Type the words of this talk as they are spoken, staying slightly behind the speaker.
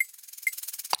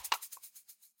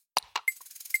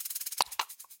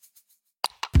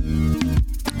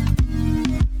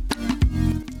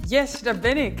Yes, daar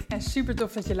ben ik en super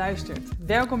tof dat je luistert.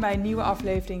 Welkom bij een nieuwe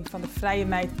aflevering van de Vrije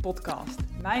Meid podcast.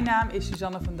 Mijn naam is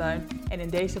Suzanne van Duin en in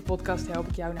deze podcast help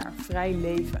ik jou naar een vrij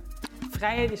leven.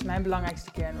 Vrijheid is mijn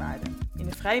belangrijkste kernwaarde. In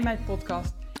de Vrije Meid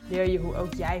podcast leer je hoe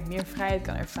ook jij meer vrijheid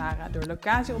kan ervaren door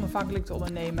locatie onafhankelijk te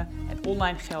ondernemen en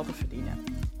online geld te verdienen.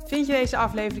 Vind je deze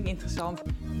aflevering interessant?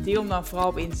 Deel hem dan vooral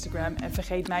op Instagram en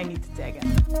vergeet mij niet te taggen.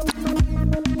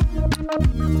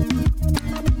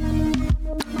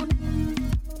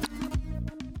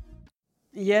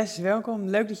 Yes, welkom.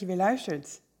 Leuk dat je weer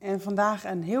luistert. En vandaag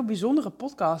een heel bijzondere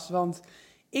podcast, want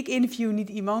ik interview niet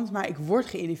iemand, maar ik word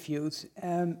geïnterviewd.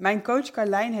 Mijn coach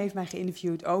Carlijn heeft mij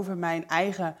geïnterviewd over mijn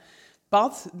eigen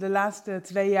pad de laatste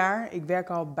 2 jaar. Ik werk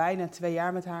al bijna 2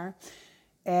 jaar met haar.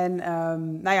 En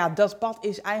dat pad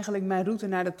is eigenlijk mijn route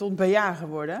naar de ton per jaar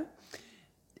geworden.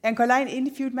 En Carlijn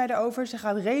interviewt mij daarover. Ze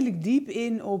gaat redelijk diep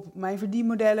in op mijn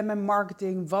verdienmodellen, mijn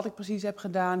marketing, wat ik precies heb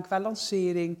gedaan qua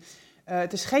lancering.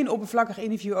 Het is geen oppervlakkig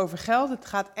interview over geld. Het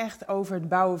gaat echt over het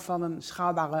bouwen van een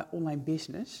schaalbare online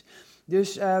business.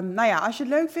 Dus als je het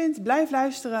leuk vindt, blijf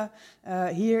luisteren.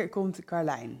 Hier komt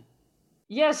Carlijn.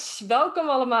 Yes, welkom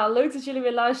allemaal. Leuk dat jullie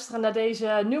weer luisteren naar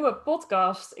deze nieuwe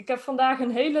podcast. Ik heb vandaag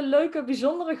een hele leuke,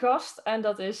 bijzondere gast en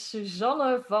dat is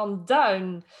Suzanne van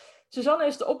Duin. Suzanne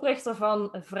is de oprichter van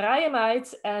Vrije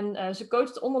Meid en ze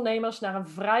coacht ondernemers naar een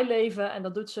vrij leven. En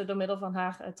dat doet ze door middel van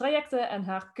haar trajecten en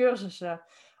haar cursussen.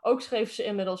 Ook schreef ze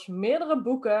inmiddels meerdere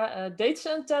boeken, deed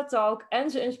ze een TED-talk en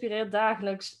ze inspireert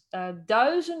dagelijks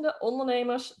duizenden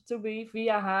ondernemers to be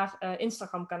via haar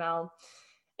Instagram-kanaal.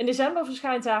 In december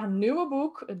verschijnt haar nieuwe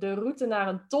boek, De Route naar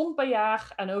een ton per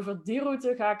jaar. En over die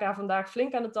route ga ik haar vandaag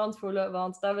flink aan de tand voelen,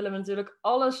 want daar willen we natuurlijk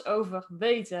alles over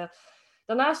weten.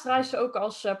 Daarnaast reist ze ook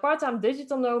als part-time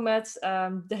digital nomad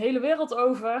de hele wereld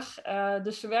over.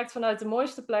 Dus ze werkt vanuit de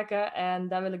mooiste plekken en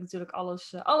daar wil ik natuurlijk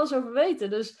alles over weten.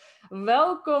 Dus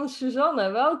welkom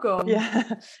Suzanne, welkom.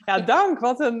 Ja, dank.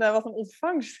 Wat een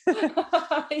ontvangst.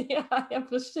 ja,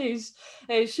 precies.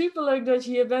 Hey, superleuk dat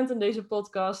je hier bent in deze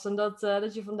podcast en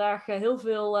dat je vandaag heel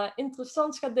veel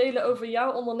interessants gaat delen over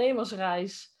jouw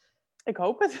ondernemersreis. Ik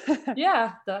hoop het.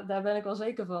 Ja, daar ben ik wel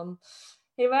zeker van.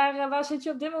 Hey, waar zit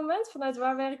je op dit moment? Vanuit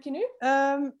waar werk je nu?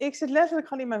 Ik zit letterlijk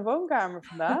gewoon in mijn woonkamer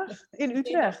vandaag. In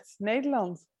Utrecht,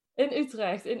 Nederland. In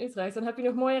Utrecht. En heb je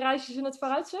nog mooie reisjes in het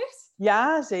vooruitzicht?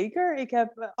 Ja, zeker. Ik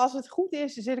heb, als het goed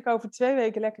is, zit ik over 2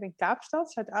 weken lekker in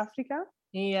Kaapstad, Zuid-Afrika.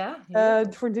 Ja.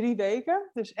 Voor 3 weken.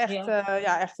 Dus echt,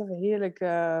 echt even heerlijk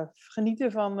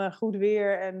genieten van goed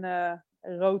weer en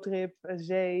roadtrip,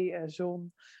 zee,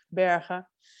 zon, bergen.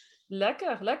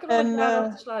 Lekker om het jaar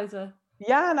af te sluiten.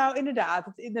 Ja, nou inderdaad.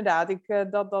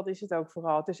 Dat is het ook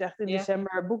vooral. Het is echt in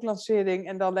december boeklancering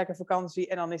en dan lekker vakantie.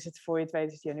 En dan is het voor je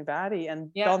 20 januari. En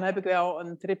dan heb ik wel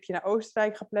een tripje naar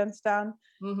Oostenrijk gepland staan.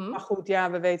 Mm-hmm. Maar goed,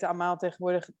 we weten allemaal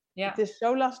tegenwoordig. Ja. Het is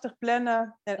zo lastig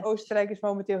plannen. En Oostenrijk is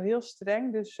momenteel heel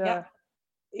streng. Dus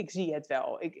ik zie het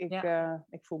wel.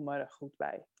 Ik voel me er goed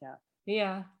bij.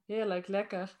 Ja, heerlijk,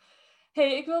 lekker.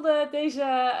 Hey, ik wilde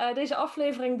deze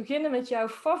aflevering beginnen met jouw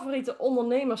favoriete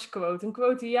ondernemersquote. Een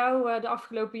quote die jou de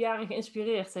afgelopen jaren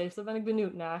geïnspireerd heeft. Daar ben ik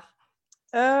benieuwd naar.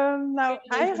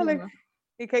 Eigenlijk...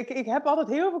 Ik heb altijd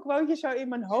heel veel quotejes zo in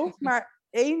mijn hoofd. Maar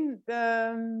één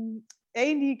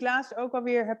die ik laatst ook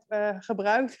alweer heb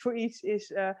gebruikt voor iets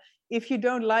is... If you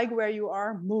don't like where you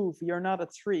are, move. You're not a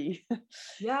tree.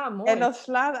 Ja, mooi. En dat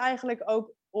slaat eigenlijk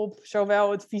ook op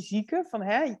zowel het fysieke,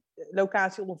 van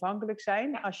locatie onafhankelijk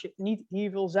zijn. Ja. Als je niet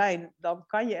hier wil zijn, dan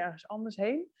kan je ergens anders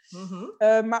heen.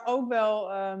 Mm-hmm. Maar ook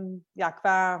wel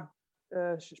qua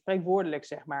spreekwoordelijk,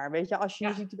 zeg maar. Weet je, als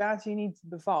je situatie niet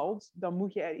bevalt, dan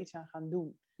moet je er iets aan gaan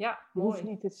doen. Ja, je hoeft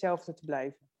niet hetzelfde te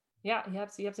blijven. Ja,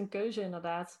 je hebt een keuze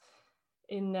inderdaad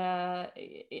in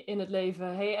het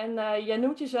leven. Hey, en jij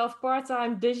noemt jezelf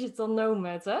part-time digital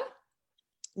nomad, hè?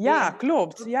 Ja,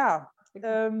 klopt. Ja.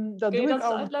 Dat doe ik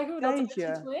al uitleggen hoe dat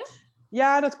eruit voor je?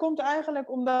 Ja, dat komt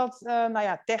eigenlijk omdat,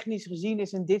 technisch gezien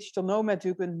is een digital nomad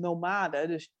natuurlijk een nomade.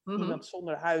 Dus iemand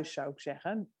zonder huis, zou ik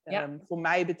zeggen. Voor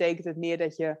mij betekent het meer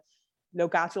dat je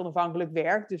locatie onafhankelijk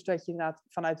werkt. Dus dat je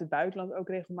vanuit het buitenland ook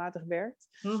regelmatig werkt.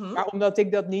 Mm-hmm. Maar omdat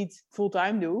ik dat niet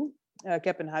fulltime doe, ik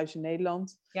heb een huis in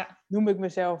Nederland, noem ik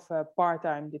mezelf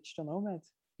part-time digital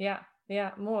nomad.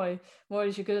 Ja, mooi.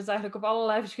 Dus je kunt het eigenlijk op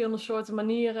allerlei verschillende soorten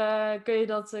manieren kun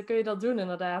je dat doen,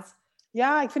 inderdaad.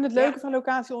 Ja, ik vind het leuke van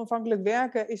locatie onafhankelijk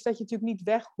werken is dat je natuurlijk niet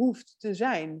weg hoeft te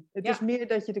zijn. Het is meer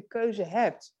dat je de keuze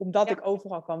hebt, omdat ik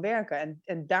overal kan werken.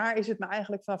 En daar is het me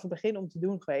eigenlijk vanaf het begin om te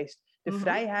doen geweest. De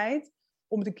vrijheid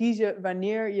om te kiezen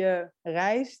wanneer je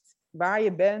reist, waar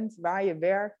je bent, waar je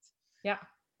werkt. Ja.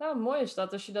 Nou, mooi is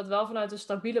dat. Als je dat wel vanuit een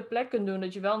stabiele plek kunt doen.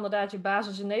 Dat je wel inderdaad je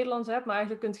basis in Nederland hebt, maar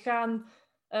eigenlijk kunt gaan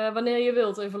wanneer je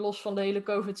wilt, even los van de hele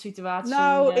COVID-situatie.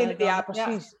 Nou, ja, Ja.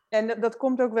 precies. En dat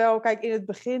komt ook wel... Kijk, in het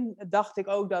begin dacht ik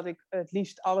ook dat ik het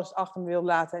liefst alles achter me wilde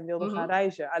laten en wilde gaan Mhm.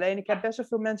 reizen. Alleen ik heb best wel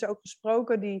veel mensen ook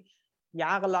gesproken die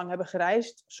jarenlang hebben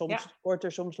gereisd. Ja. Soms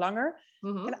korter, soms langer.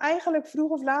 Mhm. En eigenlijk vroeg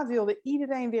of laat wilde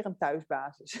iedereen weer een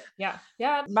thuisbasis. Ja.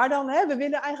 Ja. Maar dan, we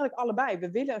willen eigenlijk allebei.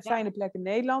 We willen een Ja. fijne plek in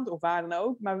Nederland, of waar dan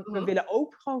ook. Maar we Mhm. willen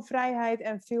ook gewoon vrijheid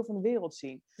en veel van de wereld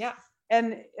zien. Ja.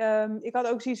 En ik had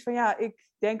ook zoiets van, ja, ik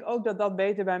denk ook dat dat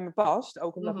beter bij me past.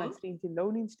 Ook omdat Mhm. mijn vriend in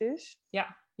loondienst is. Ja.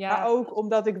 Maar Ja. ook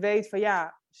omdat ik weet van,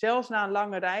 ja, zelfs na een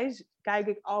lange reis kijk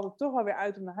ik altijd toch wel weer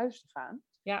uit om naar huis te gaan.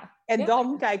 Ja. En Ja.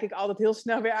 dan kijk ik altijd heel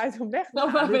snel weer uit om weg te Om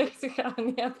gaan. maar Dus weg te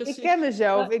gaan. Ja, precies. ik ken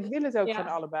mezelf, Maar- ik wil het ook Ja. van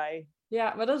allebei.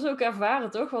 Ja, maar dat is ook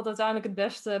ervaren, toch? Wat uiteindelijk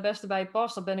het beste bij je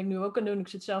past. Dat ben ik nu ook aan het doen. Ik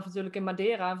zit zelf natuurlijk in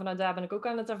Madeira. En vanuit daar ben ik ook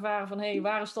aan het ervaren van... Hey,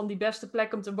 waar is dan die beste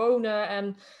plek om te wonen?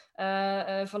 En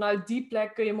vanuit die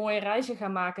plek kun je mooie reizen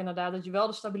gaan maken. Inderdaad, dat je wel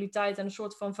de stabiliteit en een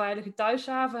soort van veilige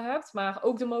thuishaven hebt. Maar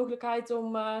ook de mogelijkheid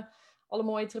om alle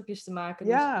mooie tripjes te maken.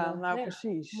 Ja, Dus, nou ja,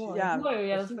 precies. mooi. Ja, Mooi, ja,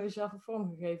 dat precies. voor jezelf een vorm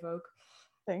gegeven ook.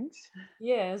 Thanks.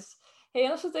 Yes. Hey,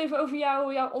 en als we het even over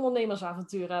jouw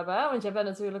ondernemersavontuur hebben, hè? Want jij bent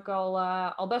natuurlijk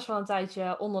al best wel een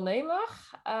tijdje ondernemer.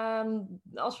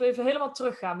 Als we even helemaal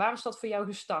teruggaan, waar is dat voor jou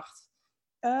gestart?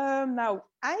 Nou,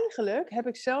 eigenlijk heb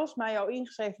ik zelfs mij al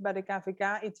ingeschreven bij de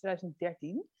KVK in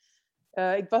 2013.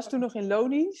 Ik was toen nog in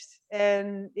loondienst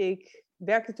en ik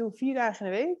werkte toen 4 dagen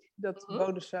in de week. Dat Mhm.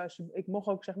 bonus, ik mocht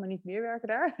ook zeg maar niet meer werken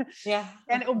daar. Ja.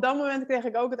 En op dat moment kreeg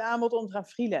ik ook het aanbod om te gaan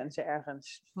freelancen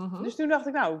ergens. Mhm. Dus toen dacht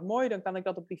ik, nou mooi, dan kan ik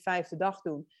dat op die 5e dag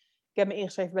doen. Ik heb me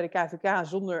ingeschreven bij de KVK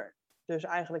zonder dus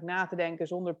eigenlijk na te denken,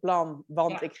 zonder plan.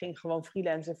 Want Ja. ik ging gewoon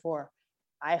freelancen voor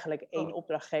eigenlijk 1 Oh.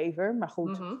 opdrachtgever. Maar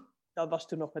goed, Mhm. dat was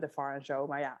toen nog met de VAR en zo.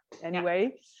 Maar ja,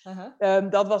 anyway. Uh-huh.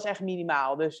 Dat was echt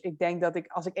minimaal. Dus ik denk dat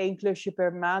als ik 1 klusje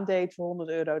per maand deed voor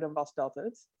 €100, dan was dat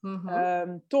het.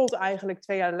 Mhm. Tot eigenlijk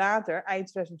 2 jaar later, eind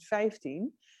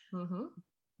 2015. Mhm.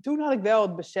 Toen had ik wel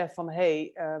het besef van,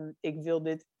 ik wil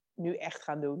dit nu echt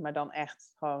gaan doen. Maar dan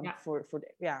echt gewoon Ja.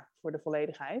 voor de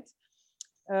volledigheid.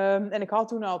 En ik had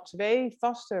toen al 2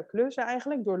 vaste klussen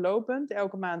eigenlijk, doorlopend.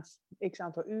 Elke maand x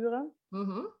aantal uren.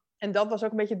 Mhm. En dat was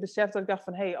ook een beetje het besef dat ik dacht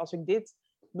van... als ik dit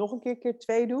nog een keer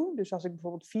 2 doe... dus als ik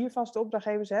bijvoorbeeld 4 vaste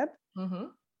opdrachtgevers heb... Mhm.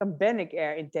 dan ben ik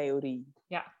er in theorie.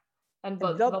 Ja. En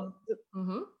En wat...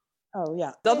 Mhm. Oh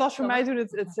ja, dat was voor dat mij was-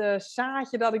 toen het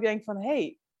zaadje dat ik denk van...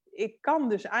 ik kan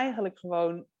dus eigenlijk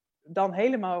gewoon dan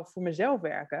helemaal voor mezelf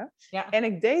werken. Ja. En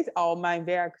ik deed al mijn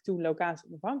werk toen locatie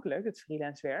onafhankelijk, het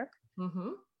freelance werk. Mhm.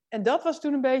 En dat was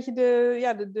toen een beetje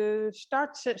de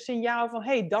startsignaal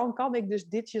van... dan kan ik dus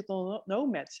digital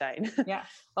nomad zijn. Ja.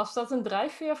 Was dat een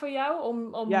drijfveer voor jou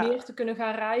om Ja. meer te kunnen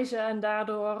gaan reizen en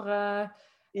daardoor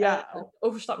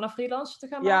overstap naar freelance te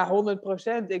gaan Ja,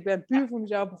 maken? 100%. Ik ben puur voor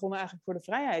mezelf begonnen eigenlijk voor de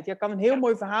vrijheid. Je kan een heel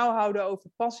mooi verhaal houden over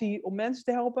passie om mensen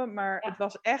te helpen, maar het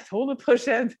was echt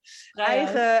 100%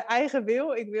 eigen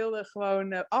wil. Ik wilde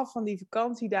gewoon af van die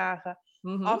vakantiedagen,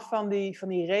 Mhm. af van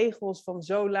die regels van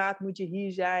zo laat moet je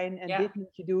hier zijn en dit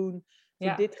moet je doen,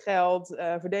 voor dit geld,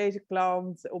 voor deze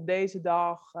klant, op deze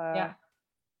dag.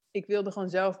 Ik wilde gewoon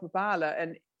zelf bepalen.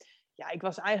 En ja, ik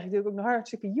was eigenlijk natuurlijk ook nog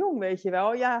hartstikke jong, weet je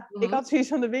wel. Ja, ik had zoiets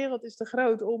van de wereld is te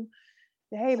groot om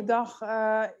de hele dag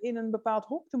in een bepaald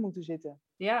hok te moeten zitten.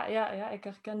 Ja, ik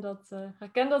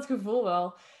herken dat gevoel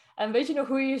wel. En weet je nog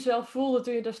hoe je jezelf voelde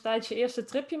toen je destijds je eerste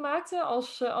tripje maakte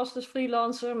als dus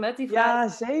freelancer met die Ja,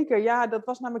 zeker. Ja, dat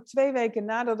was namelijk 2 weken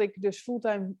nadat ik dus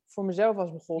fulltime voor mezelf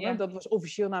was begonnen. Ja. Dat was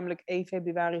officieel namelijk 1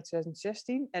 februari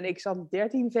 2016. En ik zat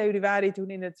 13 februari toen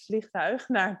in het vliegtuig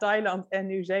naar Thailand en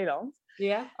Nieuw-Zeeland.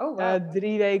 Ja, oh wow.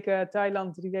 3 weken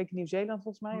Thailand, 3 weken Nieuw-Zeeland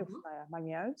volgens mij. Of nou ja, maakt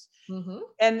niet uit. Mhm.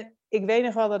 En ik weet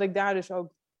nog wel dat ik daar dus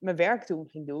ook mijn werk toen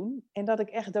ging doen. En dat ik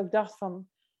echt ook dacht van,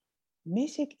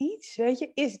 mis ik iets? Weet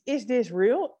je, is this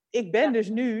real? Ik ben dus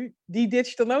nu die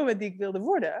digital nomad die ik wilde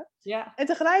worden. Ja. En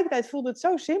tegelijkertijd voelde het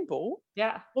zo simpel.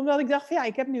 Ja. Omdat ik dacht van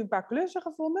ik heb nu een paar klussen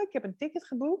gevonden. Ik heb een ticket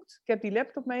geboekt. Ik heb die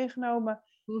laptop meegenomen.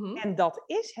 Mhm. En dat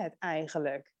is het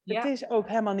eigenlijk. Ja. Het is ook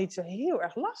helemaal niet zo heel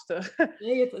erg lastig.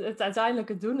 Nee, het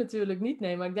uiteindelijke doen natuurlijk niet.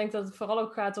 Nee, maar ik denk dat het vooral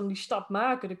ook gaat om die stap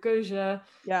maken, de keuze.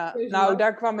 Ja, keuze nou maken.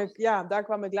 daar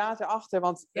kwam ik later achter.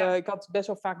 Want Ja. ik had best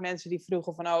wel vaak mensen die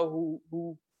vroegen van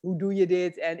hoe doe je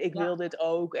dit? En ik wil dit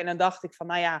ook. En dan dacht ik van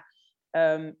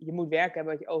je moet werk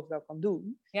hebben wat je overal kan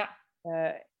doen. Ja.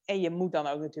 En je moet dan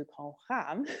ook natuurlijk gewoon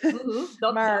gaan.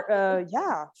 Mhm,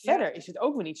 Maar verder is het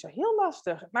ook weer niet zo heel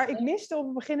lastig. Maar ik miste op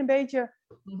het begin een beetje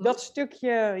dat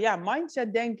stukje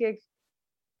mindset, denk ik,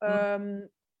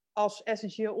 als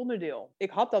essentieel onderdeel.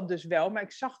 Ik had dat dus wel, maar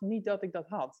ik zag niet dat ik dat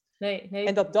had. Nee.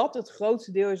 En dat het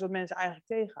grootste deel is wat mensen eigenlijk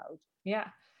tegenhoudt.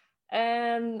 Ja.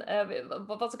 En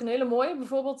wat ik een hele mooie,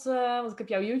 bijvoorbeeld, want ik heb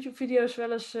jouw YouTube-video's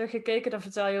wel eens gekeken, daar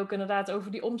vertel je ook inderdaad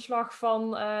over die omslag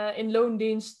van in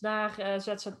loondienst naar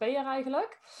ZZP'er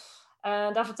eigenlijk.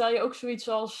 Daar vertel je ook zoiets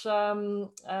als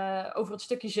over het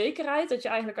stukje zekerheid, dat je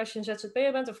eigenlijk als je een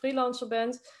ZZP'er bent, een freelancer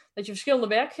bent, dat je verschillende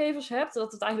werkgevers hebt,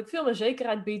 dat het eigenlijk veel meer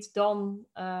zekerheid biedt dan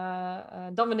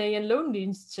wanneer je in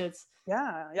loondienst zit.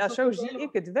 Ja, zo zie ik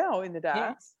het wel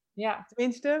inderdaad. Ja.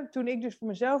 Tenminste, toen ik dus voor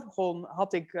mezelf begon,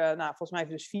 had ik volgens mij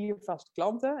dus 4 vaste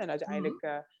klanten. En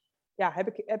uiteindelijk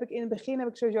heb ik in het begin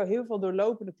sowieso heel veel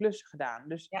doorlopende klussen gedaan.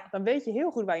 Dus dan weet je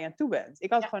heel goed waar je aan toe bent.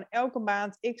 Ik had gewoon elke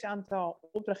maand x aantal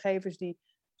opdrachtgevers die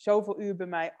zoveel uur bij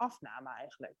mij afnamen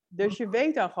eigenlijk. Dus je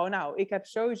weet dan gewoon, nou, ik heb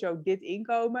sowieso dit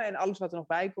inkomen en alles wat er nog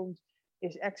bij komt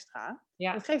is extra.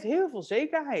 Ja. Het geeft heel veel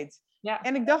zekerheid. Ja.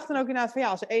 En ik dacht dan ook inderdaad van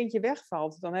als er eentje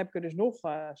wegvalt, dan heb ik er dus nog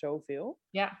zoveel.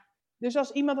 Ja. Dus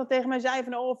als iemand dan tegen mij zei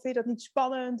van, vind je dat niet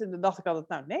spannend? En dan dacht ik altijd,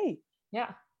 nou nee,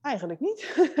 eigenlijk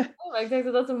niet. Maar ik denk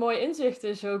dat dat een mooi inzicht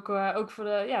is, ook voor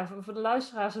de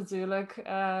luisteraars natuurlijk.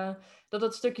 Dat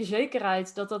het stukje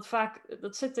zekerheid, dat vaak,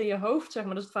 dat zit in je hoofd, zeg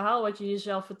maar. Dat is het verhaal wat je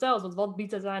jezelf vertelt. Want wat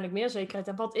biedt uiteindelijk meer zekerheid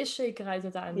en wat is zekerheid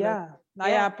uiteindelijk?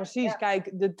 Ja, precies. Ja. Kijk,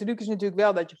 de truc is natuurlijk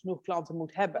wel dat je genoeg klanten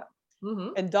moet hebben.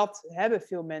 Mm-hmm. En dat hebben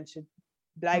veel mensen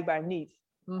blijkbaar niet.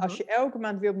 Mm-hmm. Als je elke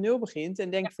maand weer op 0 begint en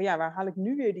denkt van waar haal ik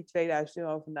nu weer die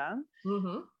 €2000 vandaan?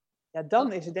 Mm-hmm. Ja,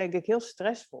 dan is het denk ik heel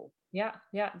stressvol. Ja,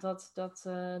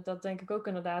 dat denk ik ook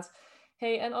inderdaad.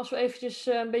 Hey, en als we eventjes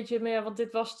een beetje meer, want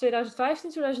dit was 2015,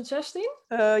 2016?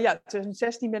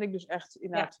 2016 ben ik dus echt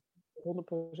inderdaad 100%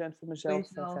 voor mezelf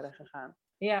verder gegaan.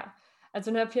 Ja, en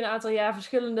toen heb je een aantal jaar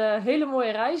verschillende hele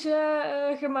mooie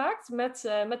reizen gemaakt met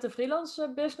de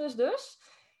freelance business dus.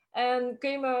 En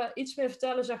kun je me iets meer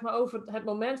vertellen, zeg maar, over het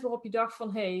moment waarop je dacht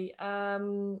van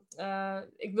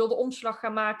ik wil de omslag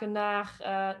gaan maken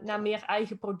naar meer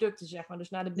eigen producten, zeg maar. Dus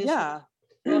naar de business.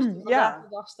 Zoals die vandaag de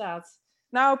dag staat.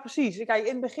 Nou, precies. Kijk,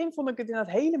 in het begin vond ik het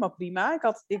inderdaad helemaal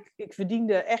prima. Ik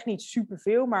verdiende echt niet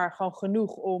superveel, maar gewoon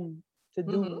genoeg om te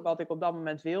doen wat ik op dat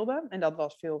moment wilde. En dat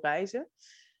was veel reizen.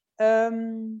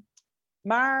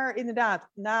 Maar inderdaad,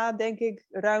 na denk ik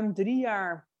ruim 3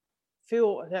 jaar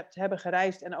veel te hebben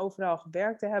gereisd en overal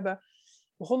gewerkt te hebben,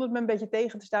 begon het me een beetje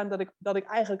tegen te staan dat ik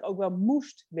eigenlijk ook wel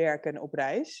moest werken op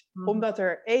reis. Omdat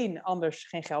er 1, anders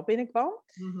geen geld binnenkwam.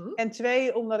 En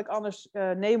 2, omdat ik anders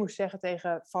nee moest zeggen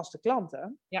tegen vaste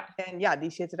klanten. Ja. En die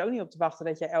zitten er ook niet op te wachten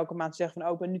dat jij elke maand zegt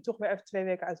van ik ben nu toch weer even 2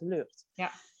 weken uit de lucht. Ja.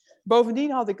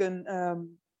 Bovendien had ik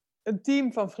een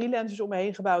team van freelancers om me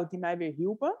heen gebouwd die mij weer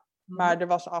hielpen. Maar er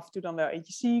was af en toe dan wel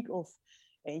eentje ziek of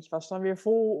eentje was dan weer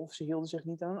vol of ze hielden zich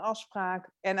niet aan een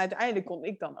afspraak. En uiteindelijk kon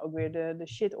ik dan ook weer de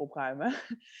shit opruimen.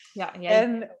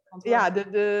 Ja,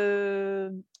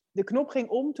 de knop ging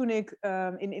om toen ik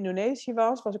in Indonesië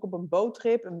was ik op een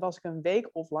boottrip en was ik een week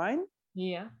offline.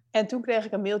 Ja. En toen kreeg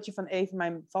ik een mailtje van een van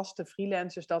mijn vaste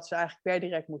freelancers dat ze eigenlijk per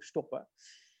direct moest stoppen.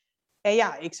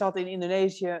 En ik zat in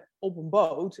Indonesië op een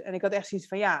boot en ik had echt zoiets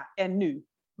van en nu?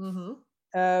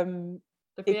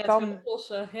 Ik kan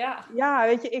oplossen,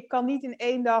 weet je, ik kan niet in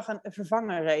 1 dag een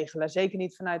vervanger regelen. Zeker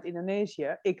niet vanuit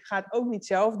Indonesië. Ik ga het ook niet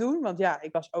zelf doen, want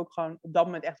ik was ook gewoon op dat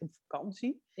moment echt op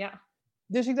vakantie. Ja.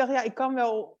 Dus ik dacht, ik kan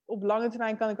wel op lange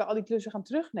termijn kan ik wel al die klussen gaan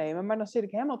terugnemen, maar dan zit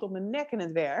ik helemaal tot mijn nek in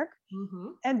het werk.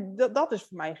 En dat is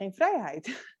voor mij geen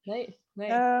vrijheid. Nee.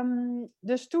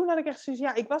 Dus toen had ik echt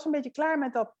zoiets, ik was een beetje klaar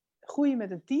met dat groeien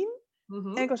met een team.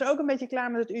 En ik was ook een beetje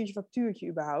klaar met het uurtje factuurtje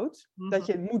überhaupt. Dat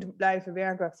je moet blijven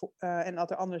werken en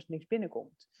dat er anders niks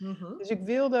binnenkomt. Dus ik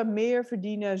wilde meer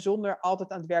verdienen zonder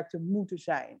altijd aan het werk te moeten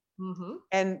zijn.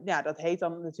 En dat heet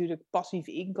dan natuurlijk passief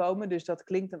inkomen. Dus dat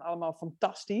klinkt dan allemaal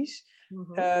fantastisch.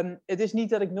 Het is niet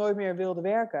dat ik nooit meer wilde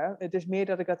werken. Het is meer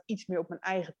dat ik dat iets meer op mijn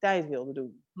eigen tijd wilde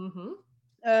doen.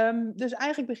 Dus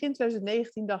eigenlijk begin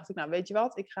 2019 dacht ik, weet je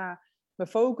wat? Ik ga me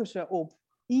focussen op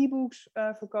e-books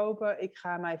verkopen. Ik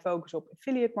ga mij focussen op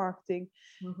affiliate marketing.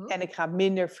 En ik ga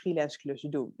minder freelance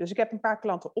klussen doen. Dus ik heb een paar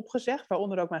klanten opgezegd,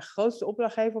 waaronder ook mijn grootste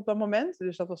opdrachtgever op dat moment.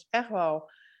 Dus dat was echt wel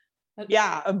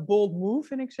een bold move,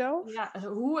 vind ik zelf. Ja,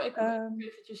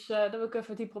 daar wil ik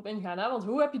even dieper op ingaan. Hè? Want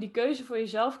hoe heb je die keuze voor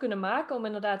jezelf kunnen maken om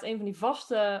inderdaad een van die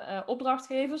vaste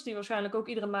opdrachtgevers, die waarschijnlijk ook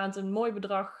iedere maand een mooi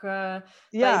bedrag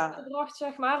bedracht,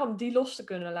 zeg maar, om die los te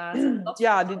kunnen laten? Dat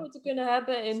te kunnen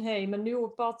hebben in, mijn nieuwe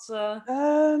pad.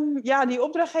 Die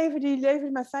opdrachtgever die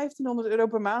levert mij €1500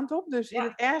 per maand op. Dus in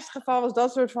het ergste geval was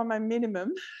dat soort van mijn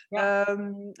minimum. Ja.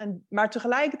 Maar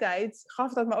tegelijkertijd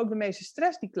gaf dat me ook de meeste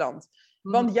stress, die klant.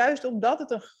 Want juist omdat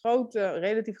het een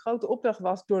relatief grote opdracht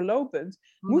was, doorlopend,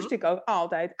 moest ik ook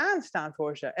altijd aanstaan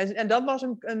voor ze. En dat was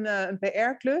een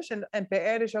PR-klus. En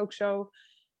PR is ook zo,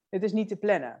 Het is niet te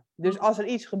plannen. Dus Mhm. als er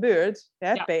iets gebeurt,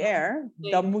 Ja, PR,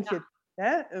 dan moet je,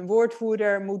 een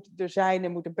woordvoerder moet er zijn,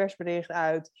 er moet een persbericht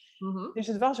uit. Mhm. Dus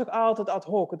het was ook altijd ad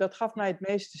hoc. Dat gaf mij het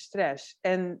meeste stress.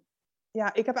 En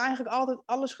ja, ik heb eigenlijk altijd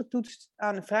alles getoetst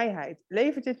aan de vrijheid.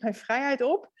 Levert dit mij vrijheid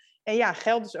op? En ja,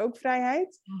 geld is ook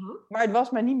vrijheid. Mhm. Maar het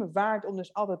was mij niet meer waard om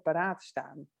dus altijd paraat te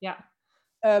staan. Ja.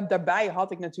 Daarbij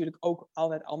had ik natuurlijk ook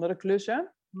altijd andere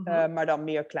klussen. Mhm. Maar dan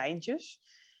meer kleintjes.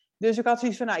 Dus ik had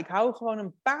zoiets van, nou, ik hou gewoon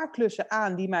een paar klussen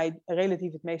aan die mij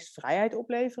relatief het meest vrijheid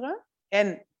opleveren.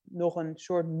 En nog een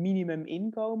soort minimum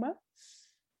inkomen.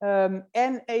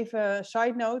 En even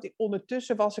side note,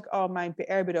 ondertussen was ik al mijn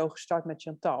PR-bureau gestart met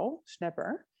Chantal,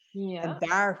 Snapper. En Ja.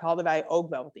 daar hadden wij ook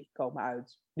wel wat inkomen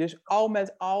uit. Dus al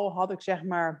met al had ik zeg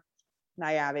maar,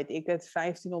 nou ja, weet ik het,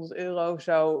 €1500 of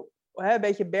zo. Een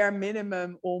beetje bare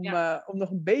minimum om nog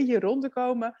een beetje rond te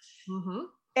komen. Mhm.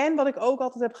 En wat ik ook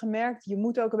altijd heb gemerkt, je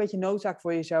moet ook een beetje noodzaak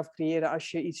voor jezelf creëren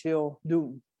als je iets wil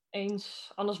doen.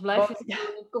 Eens. Anders blijf je Want, in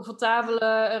een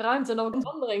comfortabele ruimte en dan een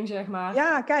verandering, zeg maar.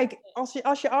 ja, kijk,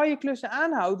 als je al je klussen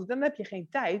aanhoudt, dan heb je geen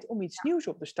tijd om iets nieuws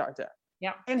op te starten.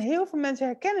 Ja. En heel veel mensen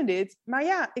herkennen dit, maar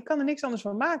ja, ik kan er niks anders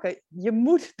van maken. Je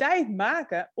moet tijd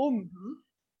maken om Mhm.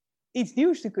 iets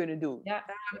nieuws te kunnen doen. Ja.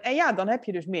 En ja, dan heb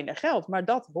je dus minder geld, maar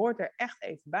dat hoort er echt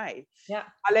even bij.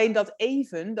 Ja. Alleen dat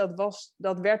even,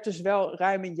 dat werd dus wel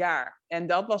ruim een jaar. En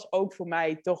dat was ook voor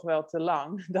mij toch wel te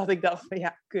lang, dat ik dacht van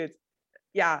ja, kut.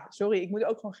 Ja, sorry, ik moet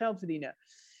ook gewoon geld verdienen.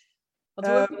 Want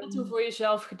hoe heb je dat toen voor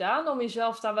jezelf gedaan? Om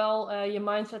jezelf daar wel je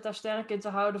mindset daar sterk in te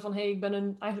houden van ik ben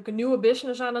eigenlijk een nieuwe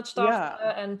business aan het starten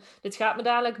Ja. en dit gaat me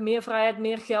dadelijk meer vrijheid,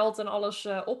 meer geld en alles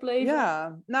opleveren.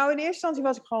 Ja, nou in eerste instantie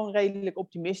was ik gewoon redelijk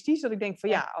optimistisch. Dat ik denk van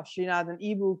ja, als je na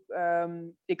een e-book...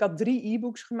 ik had 3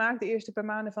 e-books gemaakt de eerste paar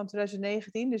maanden van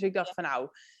 2019. Dus ik dacht van nou,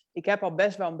 ik heb al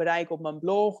best wel een bereik op mijn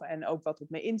blog en ook wat op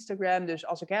mijn Instagram. Dus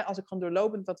als ik gewoon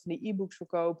doorlopend wat van die e-books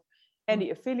verkoop en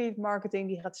die affiliate marketing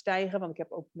die gaat stijgen, want ik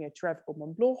heb ook meer traffic op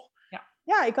mijn blog.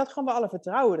 Ja, ik had gewoon wel alle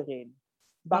vertrouwen erin.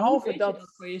 Maar hoe Behalve weet je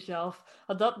dat voor jezelf?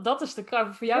 Want dat is de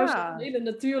kracht. Voor jou is dat een hele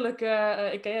natuurlijke...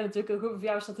 ik ken je natuurlijk heel goed. Voor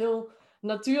jou is dat heel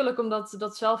natuurlijk om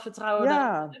dat zelfvertrouwen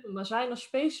daarin te hebben. Maar zijn er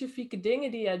specifieke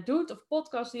dingen die jij doet? Of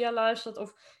podcasts die jij luistert?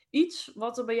 Of iets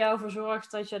wat er bij jou voor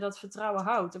zorgt dat je dat vertrouwen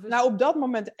houdt? Of Nou, op dat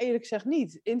moment eerlijk gezegd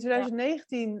niet. In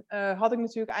 2019 had ik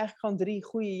natuurlijk eigenlijk gewoon 3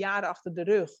 goede jaren achter de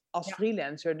rug als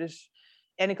freelancer. Dus,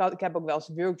 en ik heb ook wel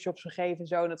eens workshops gegeven en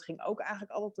zo. En dat ging ook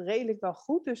eigenlijk altijd redelijk wel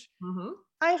goed. Dus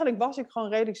eigenlijk was ik gewoon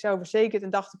redelijk zelfverzekerd en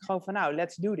dacht ik gewoon van nou,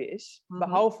 let's do this.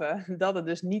 Behalve dat het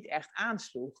dus niet echt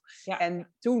aansloeg. Ja.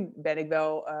 En toen ben ik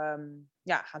wel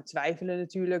gaan twijfelen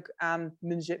natuurlijk aan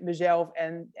mezelf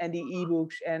en die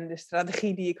e-books en de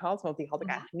strategie die ik had. Want die had ik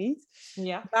eigenlijk niet.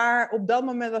 Ja. Maar op dat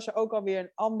moment was er ook alweer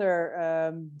een ander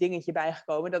dingetje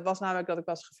bijgekomen. Dat was namelijk dat ik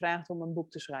was gevraagd om een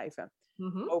boek te schrijven.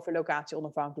 Over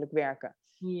locatie-onafhankelijk werken.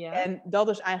 Ja. En dat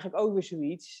is eigenlijk ook weer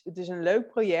zoiets. Het is een leuk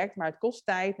project, maar het kost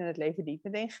tijd en het levert niet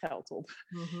meteen geld op.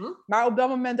 Maar op dat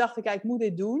moment dacht ik, ik moet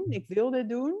dit doen. Ik wil dit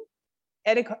doen.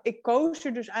 En ik koos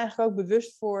er dus eigenlijk ook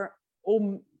bewust voor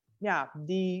om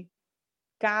die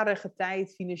karige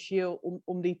tijd financieel,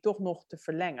 om die toch nog te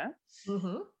verlengen.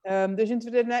 Dus in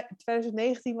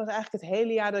 2019 was eigenlijk het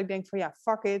hele jaar dat ik denk van ja,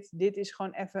 fuck it. Dit is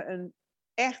gewoon even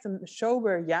echt een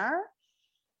sober jaar.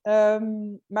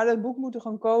 Maar dat boek moet er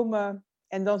gewoon komen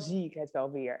en dan zie ik het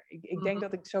wel weer. Ik denk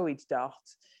dat ik zoiets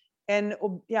dacht. En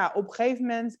op een gegeven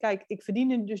moment, kijk, ik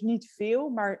verdiende dus niet veel,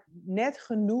 maar net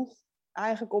genoeg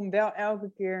eigenlijk om wel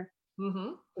elke keer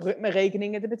mijn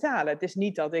rekeningen te betalen. Het is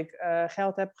niet dat ik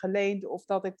geld heb geleend of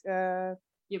dat ik...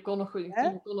 Je kon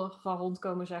er van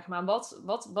rondkomen, zeg maar.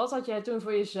 Wat had jij toen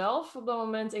voor jezelf op dat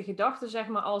moment in gedachten, zeg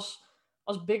maar,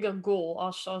 als bigger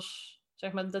goal?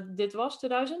 Zeg maar, dit was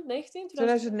 2019?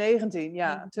 2019,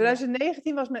 ja.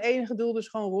 2019 was mijn enige doel dus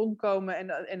gewoon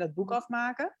rondkomen en dat boek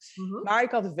afmaken. Maar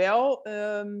ik had wel,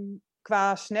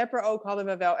 qua Snapper ook, hadden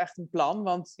we wel echt een plan.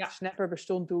 Want Snapper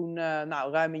bestond toen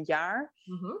ruim een jaar.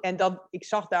 En ik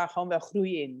zag daar gewoon wel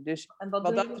groei in. Dus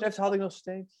wat dat betreft had ik nog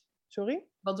steeds... Sorry?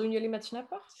 Wat doen jullie met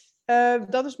Snapper?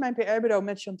 Dat is mijn PR-bureau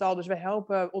met Chantal. Dus we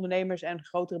helpen ondernemers en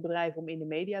grotere bedrijven om in de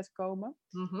media te komen.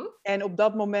 En op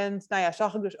dat moment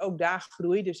zag ik dus ook daar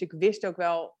groei. Dus ik wist ook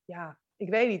wel, ik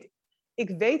weet niet. Ik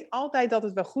weet altijd dat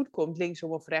het wel goed komt,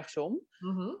 linksom of rechtsom.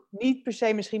 Niet per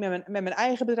se misschien met mijn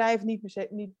eigen bedrijf,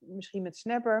 niet misschien met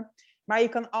Snapper. Maar je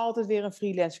kan altijd weer een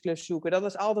freelance klus zoeken. Dat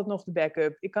is altijd nog de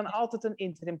backup. Ik kan altijd een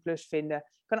interim plus vinden.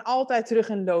 Ik kan altijd terug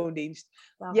in loondienst.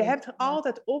 Je hebt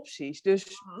altijd opties.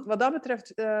 Dus wat dat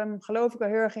betreft geloof ik wel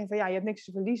heel erg in van je hebt niks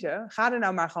te verliezen. Ga er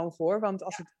nou maar gewoon voor. Want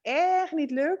als het echt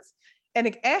niet lukt en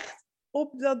ik echt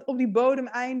op die bodem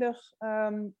eindig,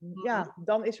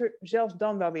 dan is er zelfs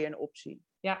dan wel weer een optie.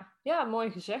 Ja,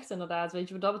 mooi gezegd inderdaad. Weet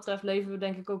je, wat dat betreft leven we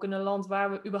denk ik ook in een land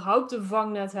waar we überhaupt een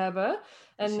vangnet hebben.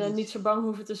 En niet zo bang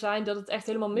hoeven te zijn dat het echt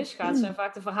helemaal misgaat. Het zijn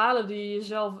vaak de verhalen die je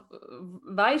zelf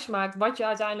wijs maakt wat je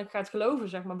uiteindelijk gaat geloven,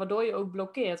 zeg maar. Waardoor je ook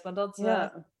blokkeert. Maar dat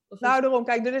Ja. is Nou, daarom,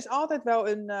 kijk, er is altijd wel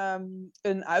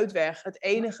een uitweg. Het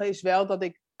enige is wel dat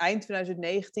ik eind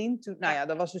 2019, toen, nou ja,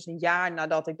 dat was dus een jaar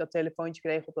nadat ik dat telefoontje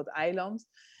kreeg op dat eiland.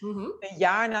 Een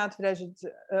jaar na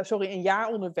een jaar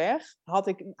onderweg had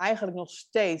ik eigenlijk nog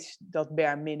steeds dat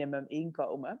bare minimum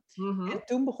inkomen. En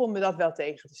toen begon me dat wel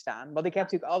tegen te staan. Want ik heb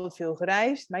natuurlijk altijd veel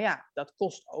gereisd, maar ja, dat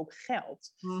kost ook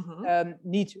geld.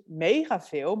 Niet mega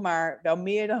veel, maar wel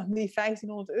meer dan die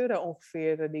 €1500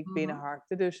 ongeveer die ik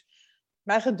binnenharkte. Dus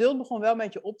mijn geduld begon wel een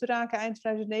beetje op te raken eind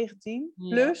 2019. Ja.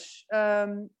 Plus,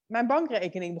 mijn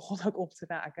bankrekening begon ook op te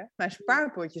raken. Mijn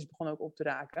spaarpotjes begonnen ook op te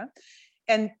raken.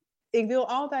 En ik wil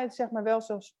altijd, zeg maar, wel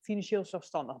financieel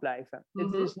zelfstandig blijven.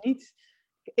 Het is niet...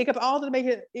 Ik heb altijd een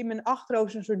beetje in mijn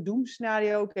achterhoofd een soort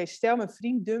doemscenario. Oké, stel mijn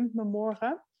vriend dumpt me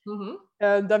morgen.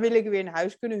 Dan wil ik weer een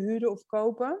huis kunnen huren of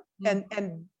kopen.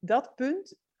 En dat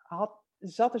punt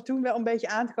zat er toen wel een beetje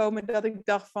aan te komen dat ik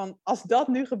dacht van... Als dat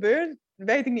nu gebeurt,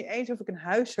 weet ik niet eens of ik een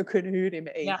huis zou kunnen huren in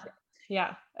mijn eentje.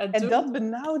 Ja. En dat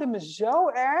benauwde me zo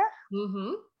erg.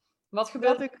 Wat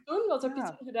gebeurde er toen? Wat heb je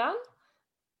toen gedaan?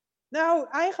 Nou,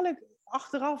 eigenlijk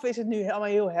achteraf is het nu allemaal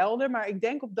heel helder. Maar ik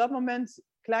denk op dat moment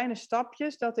kleine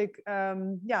stapjes dat ik...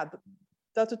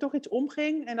 dat er toch iets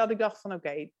omging. En dat ik dacht van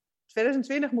oké,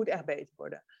 2020 moet echt beter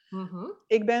worden.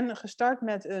 Ik ben gestart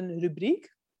met een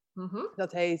rubriek.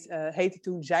 Dat heette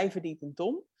toen Zij verdient een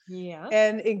ton. Ja.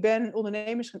 En ik ben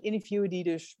ondernemers gaan interviewen die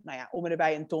dus om en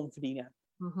erbij een ton verdienen.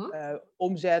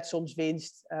 Omzet, soms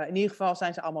winst. In ieder geval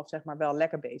zijn ze allemaal zeg maar wel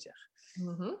lekker bezig.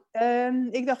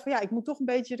 En ik dacht van ik moet toch een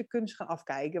beetje de kunst gaan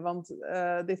afkijken, want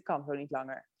dit kan zo niet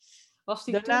langer. Was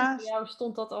die toen voor jou,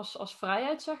 stond dat als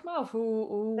vrijheid, zeg maar? Of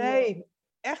hoe... Nee,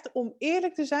 echt om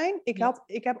eerlijk te zijn.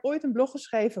 Ik heb ooit een blog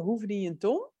geschreven, Hoe verdien je een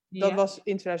ton? Dat was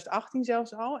in 2018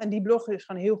 zelfs al. En die blog is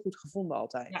gewoon heel goed gevonden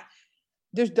altijd. Ja.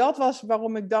 Dus dat was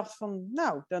waarom ik dacht van,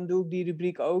 nou, dan doe ik die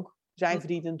rubriek ook. Zij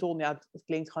verdient een ton. Ja, het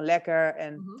klinkt gewoon lekker.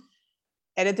 En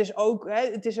het is ook,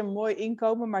 het is een mooi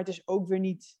inkomen, maar het is ook weer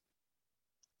niet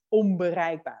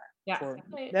onbereikbaar.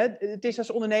 Het is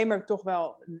als ondernemer toch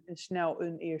wel snel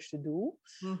een eerste doel.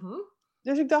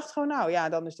 Dus ik dacht gewoon, nou ja,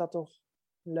 dan is dat toch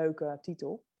een leuke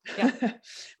titel. Ja.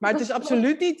 Maar het is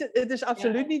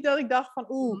absoluut niet dat ik dacht van,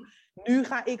 nu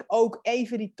ga ik ook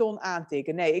even die ton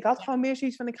aantikken. Nee, ik had gewoon meer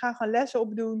zoiets van, ik ga gewoon lessen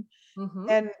opdoen.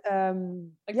 En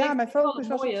mijn focus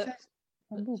was op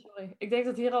Sorry. Ik denk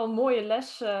dat hier al een mooie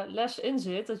les in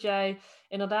zit. Dat jij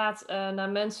inderdaad naar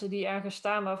mensen die ergens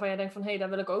staan waarvan jij denkt van hé, daar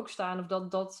wil ik ook staan. Of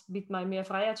dat biedt mij meer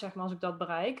vrijheid, zeg maar, als ik dat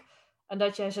bereik. En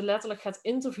dat jij ze letterlijk gaat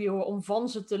interviewen om van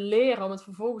ze te leren, om het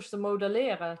vervolgens te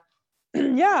modelleren.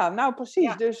 Ja, nou precies.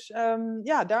 Ja. Dus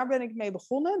daar ben ik mee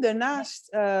begonnen.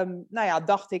 Daarnaast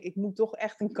dacht ik moet toch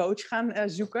echt een coach gaan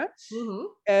zoeken.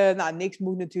 Niks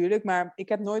moet natuurlijk, maar ik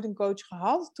heb nooit een coach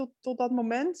gehad tot dat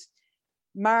moment.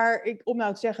 Maar om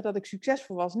nou te zeggen dat ik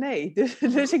succesvol was, nee.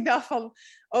 Dus ik dacht van,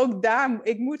 ook daar,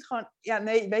 ik moet gewoon... Ja,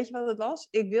 nee, weet je wat het was?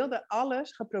 Ik wilde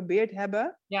alles geprobeerd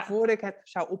hebben voor ik het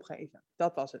zou opgeven.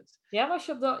 Dat was het. Ja, was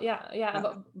je op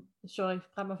dat... Sorry,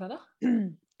 praat maar verder.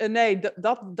 Nee,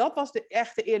 dat was de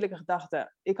echte eerlijke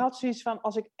gedachte. Ik had zoiets van,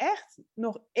 als ik echt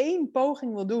nog 1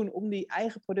 poging wil doen om die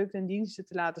eigen producten en diensten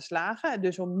te laten slagen,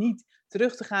 dus om niet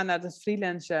terug te gaan naar het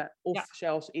freelancen of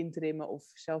zelfs interimmen of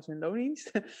zelfs in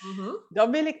loondienst,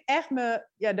 dan wil ik echt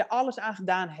er alles aan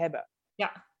gedaan hebben.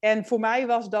 Ja. En voor mij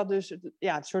was dat dus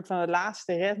het soort van het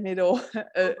laatste redmiddel,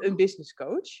 een business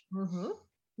coach.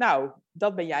 Nou,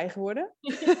 dat ben jij geworden.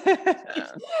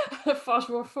 Fast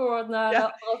forward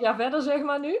naar 1,5 jaar verder, zeg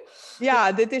maar nu.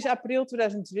 Ja, dit is april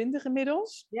 2020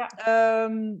 inmiddels. Ja.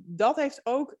 Dat heeft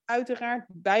ook uiteraard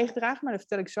bijgedragen, maar daar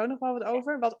vertel ik zo nog wel wat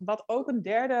over. Wat ook een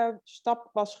derde stap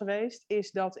was geweest,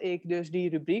 is dat ik dus die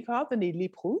rubriek had en die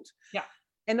liep goed. Ja.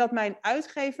 En dat mijn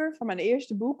uitgever van mijn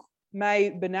eerste boek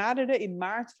mij benaderde in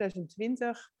maart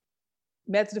 2020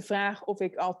 met de vraag of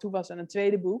ik al toe was aan een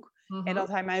tweede boek. En dat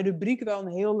hij mijn rubriek wel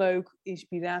een heel leuk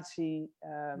inspiratie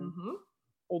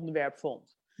onderwerp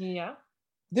vond. Ja.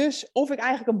 Dus of ik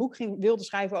eigenlijk een boek wilde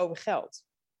schrijven over geld.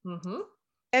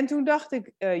 En toen dacht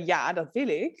ik, dat wil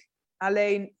ik.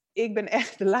 Alleen, ik ben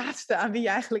echt de laatste aan wie je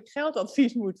eigenlijk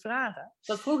geldadvies moet vragen.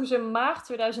 Dat vroegen ze in maart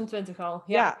 2020 al.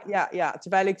 Ja.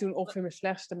 Terwijl ik toen ongeveer mijn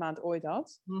slechtste maand ooit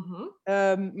had.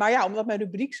 Maar omdat mijn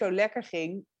rubriek zo lekker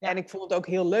ging, en ik vond het ook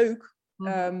heel leuk,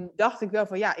 dacht ik wel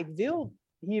van, ik wil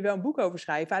hier wel een boek over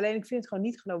schrijven. Alleen ik vind het gewoon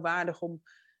niet geloofwaardig om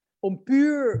om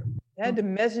puur de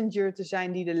messenger te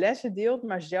zijn die de lessen deelt,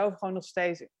 maar zelf gewoon nog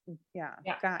steeds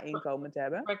K-inkomen te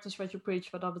hebben. Practice what you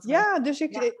preach, wat dat betreft. Ja,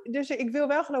 dus ik wil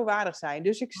wel geloofwaardig zijn.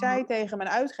 Dus ik zei tegen mijn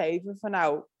uitgever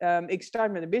van ik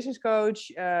start met een business coach.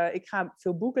 Ik ga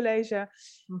veel boeken lezen.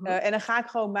 En dan ga ik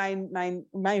gewoon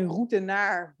mijn route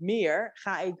naar meer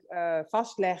ga ik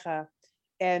vastleggen.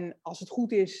 En als het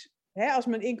goed is, als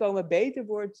mijn inkomen beter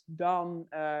wordt, dan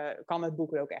kan het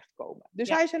boek er ook echt komen. Dus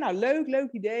hij zei, nou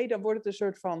leuk idee. Dan wordt het een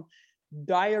soort van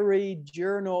diary,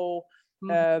 journal,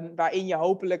 waarin je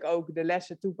hopelijk ook de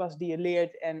lessen toepast die je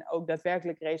leert en ook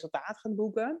daadwerkelijk resultaat gaat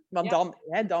boeken. Want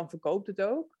dan verkoopt het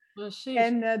ook. Precies.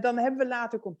 En dan hebben we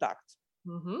later contact.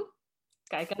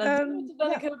 Kijk, en dat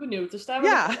ben ik heel benieuwd. Dus daar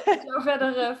wil ik zo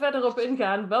verder op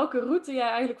ingaan. Welke route jij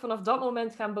eigenlijk vanaf dat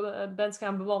moment bent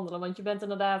gaan bewandelen? Want je bent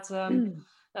inderdaad...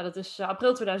 dat is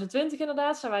april 2020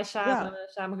 inderdaad. Zijn wij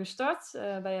samen gestart.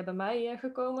 Ben jij bij mij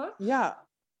gekomen. Ja.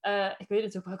 Ik weet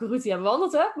natuurlijk welke route jij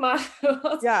bewandeld hebt. Maar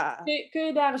kun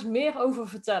je daar eens meer over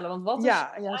vertellen? Want wat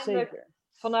is zeker.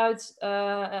 Vanuit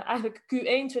eigenlijk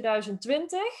Q1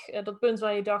 2020, dat punt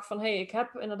waar je dacht van... ik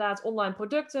heb inderdaad online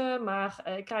producten,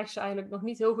 maar ik krijg ze eigenlijk nog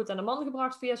niet heel goed aan de man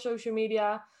gebracht via social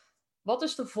media. Wat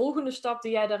is de volgende stap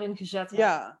die jij daarin gezet hebt?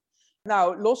 Ja,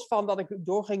 nou, los van dat ik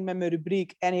doorging met mijn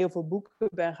rubriek en heel veel boeken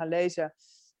ben gaan lezen,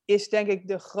 is denk ik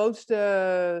de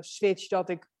grootste switch dat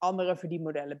ik andere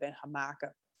verdienmodellen ben gaan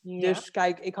maken. Ja. Dus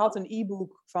kijk, ik had een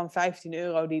e-book van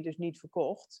 €15 die dus niet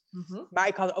verkocht. Maar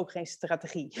ik had ook geen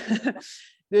strategie.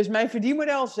 Dus mijn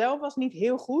verdienmodel zelf was niet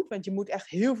heel goed. Want je moet echt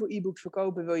heel veel e-books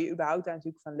verkopen, wil je überhaupt daar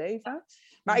natuurlijk van leven.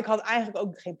 Maar ik had eigenlijk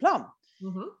ook geen plan.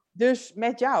 Dus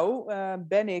met jou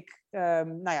ben ik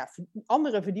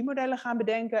andere verdienmodellen gaan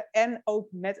bedenken. En ook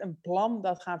met een plan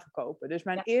dat gaan verkopen. Dus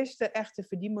mijn eerste echte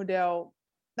verdienmodel...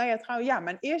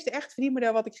 mijn eerste echt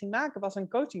verdienmodel wat ik ging maken was een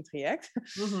coachingtraject.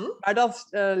 Maar dat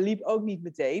liep ook niet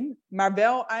meteen. Maar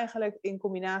wel eigenlijk in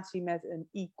combinatie met een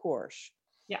e-course.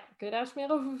 Ja, kun je daar eens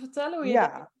meer over vertellen? Hoe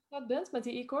je dat bent met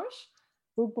die e-course?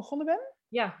 Hoe ik begonnen ben?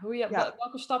 Ja,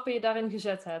 welke stappen je daarin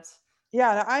gezet hebt?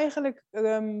 Ja, nou eigenlijk...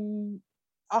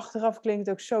 achteraf klinkt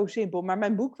het ook zo simpel. Maar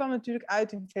mijn boek kwam natuurlijk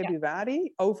uit in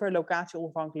februari over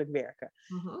locatie-onafhankelijk werken.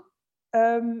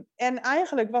 En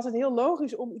eigenlijk was het heel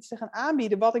logisch om iets te gaan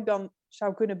aanbieden wat ik dan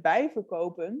zou kunnen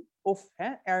bijverkopen. Of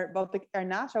wat ik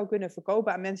erna zou kunnen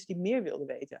verkopen aan mensen die meer wilden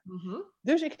weten.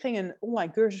 Dus ik ging een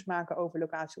online cursus maken over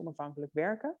locatie-onafhankelijk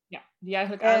werken. Ja, die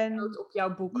eigenlijk aansluit op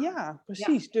jouw boek. Ja,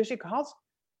 precies. Ja. Dus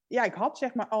ik had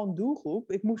zeg maar al een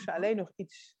doelgroep. Ik moest alleen nog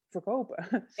iets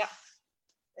verkopen. Ja.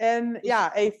 En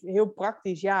even heel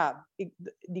praktisch,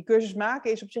 die cursus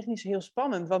maken is op zich niet zo heel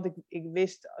spannend, want ik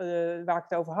wist waar ik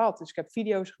het over had. Dus ik heb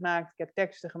video's gemaakt, ik heb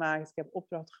teksten gemaakt, ik heb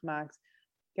opdrachten gemaakt.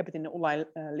 Ik heb het in de online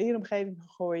leeromgeving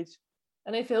gegooid.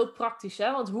 En even heel praktisch,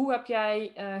 hè? Want hoe heb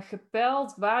jij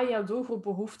gepeild waar jouw doelgroep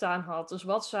behoefte aan had? Dus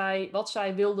wat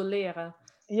zij wilde leren?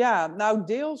 Ja, nou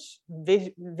deels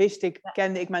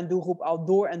kende ik mijn doelgroep al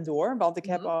door en door. Want ik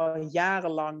heb al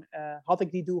jarenlang, had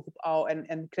ik die doelgroep al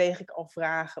en kreeg ik al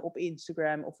vragen op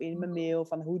Instagram of in mijn mail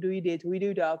van hoe doe je dit, hoe doe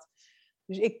je dat.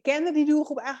 Dus ik kende die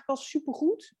doelgroep eigenlijk al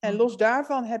supergoed. En los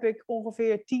daarvan heb ik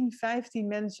ongeveer 10, 15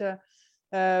 mensen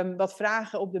wat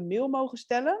vragen op de mail mogen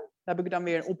stellen. Daar heb ik dan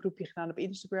weer een oproepje gedaan op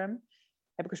Instagram.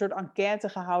 Heb ik een soort enquête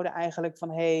gehouden eigenlijk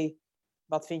van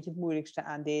wat vind je het moeilijkste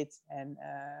aan dit? En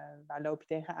waar loop je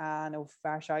tegenaan? Of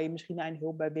waar zou je misschien een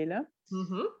hulp bij willen?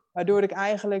 Waardoor ik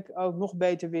eigenlijk ook nog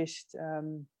beter wist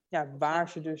waar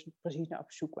ze dus precies naar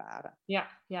op zoek waren. Ja.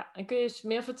 En kun je eens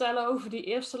meer vertellen over die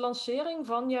eerste lancering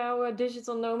van jouw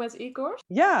Digital Nomad e-course?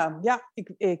 Ja,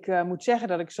 ik moet zeggen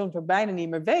dat ik soms ook bijna niet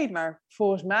meer weet. Maar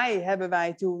volgens mij hebben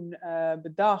wij toen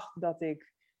bedacht dat ik...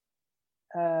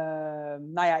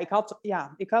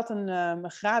 ik had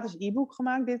een gratis e-book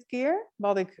gemaakt dit keer.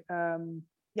 Wat ik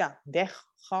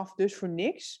weggaf dus voor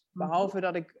niks. Behalve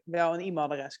dat ik wel een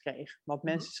e-mailadres kreeg. Want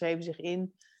mensen schreven zich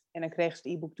in en dan kregen ze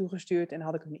het e-book toegestuurd en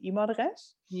had ik een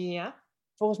e-mailadres. Ja.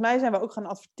 Volgens mij zijn we ook gaan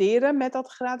adverteren met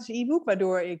dat gratis e-book.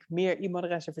 Waardoor ik meer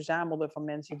e-mailadressen verzamelde van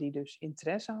mensen die dus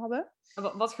interesse hadden.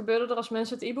 En wat gebeurde er als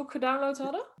mensen het e-book gedownload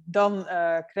hadden? Dan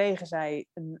kregen zij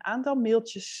een aantal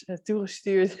mailtjes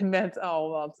toegestuurd met al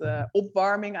wat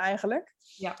opwarming eigenlijk.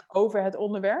 Ja. Over het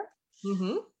onderwerp.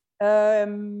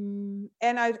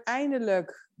 En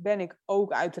uiteindelijk ben ik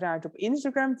ook uiteraard op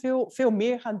Instagram veel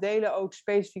meer gaan delen. Ook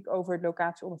specifiek over het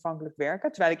locatie-onafhankelijk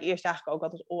werken. Terwijl ik eerst eigenlijk ook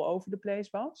altijd all over the place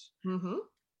was.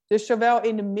 Dus zowel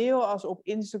in de mail als op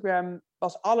Instagram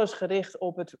was alles gericht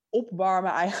op het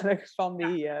opwarmen eigenlijk van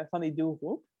die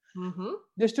doelgroep.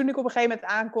 Dus toen ik op een gegeven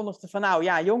moment aankondigde van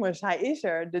jongens, hij is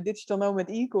er. De Digital Nomad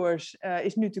e-course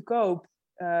is nu te koop.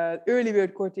 Early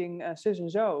bird korting zus en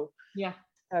zo. Ja.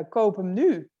 koop hem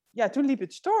nu. Ja, toen liep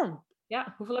het storm.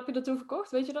 Ja, hoeveel heb je er toen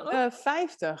verkocht? Weet je dat nog? 50.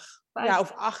 50. Ja,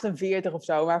 of 48 of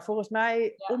zo. Maar volgens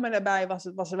mij, Ja. om en nabij,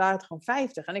 waren het gewoon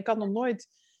 50. En ik had nog nooit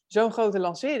zo'n grote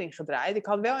lancering gedraaid. Ik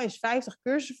had wel eens 50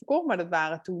 cursussen verkocht, maar dat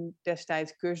waren toen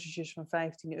destijds cursusjes van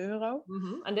 €15.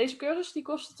 En deze cursus, die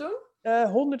kostte toen?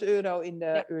 €100 in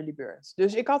de early bird.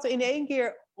 Dus ik had in één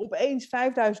keer opeens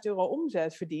 €5000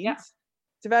 omzet verdiend. Ja.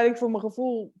 Terwijl ik voor mijn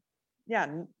gevoel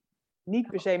niet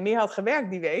per se meer had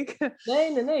gewerkt die week.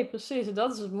 Nee, precies.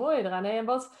 Dat is het mooie eraan. En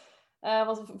wat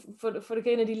voor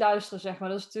degenen die luisteren, zeg maar,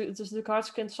 het is natuurlijk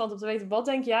hartstikke interessant om te weten. Wat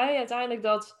denk jij uiteindelijk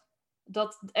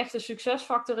dat echt een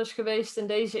succesfactor is geweest in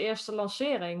deze eerste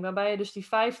lancering? Waarbij je dus die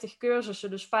 50 cursussen,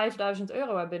 dus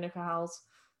 €5000 hebt binnengehaald.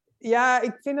 Ja,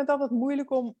 ik vind het altijd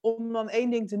moeilijk om dan één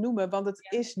ding te noemen, want het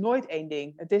is nooit één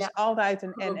ding. Het is altijd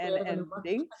een en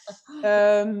ding.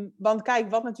 Want kijk,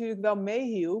 wat natuurlijk wel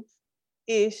meehielp,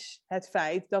 is het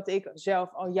feit dat ik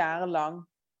zelf al jarenlang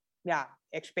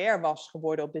expert was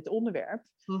geworden op dit onderwerp.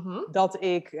 Dat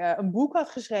ik een boek had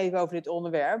geschreven over dit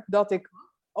onderwerp. Dat ik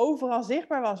overal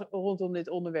zichtbaar was rondom dit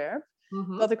onderwerp.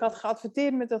 Dat ik had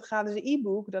geadverteerd met dat gratis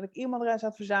e-book. Dat ik e-mailadres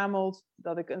had verzameld.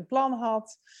 Dat ik een plan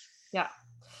had.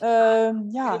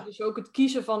 Dus ook het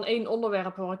kiezen van één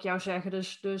onderwerp, hoor ik jou zeggen.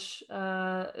 Dus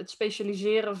het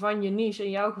specialiseren van je niche, in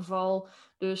jouw geval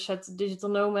dus het digital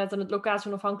nomad en het locatie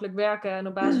onafhankelijk werken en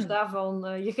op basis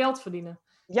daarvan je geld verdienen.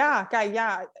 Ja,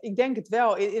 kijk, ik denk het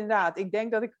wel, inderdaad. Ik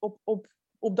denk dat ik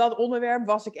op dat onderwerp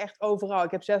was ik echt overal.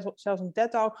 Ik heb zelfs een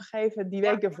TED-talk gegeven die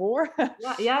week ervoor.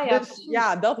 Dus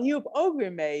dat hielp ook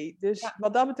weer mee. Dus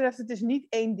wat dat betreft, het is niet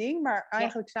één ding, maar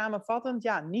eigenlijk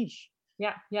samenvattend, niche.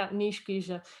 Ja, niche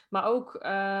kiezen. Maar ook,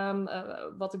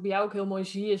 wat ik bij jou ook heel mooi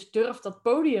zie, is durf dat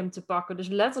podium te pakken. Dus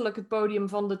letterlijk het podium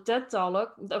van de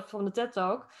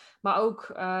TED-talk, maar ook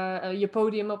je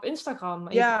podium op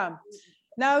Instagram. Ja,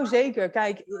 nou zeker.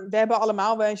 Kijk, we hebben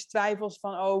allemaal wel eens twijfels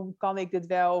van, kan ik dit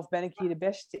wel of ben ik hier de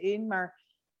beste in? Maar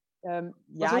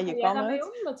je kan het.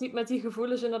 Om? Met die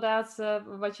gevoelens inderdaad,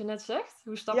 wat je net zegt?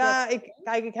 Hoe stap je?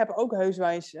 Ja, ik heb ook heus wel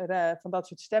eens van dat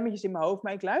soort stemmetjes in mijn hoofd,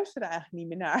 maar ik luister er eigenlijk niet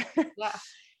meer naar. Ja,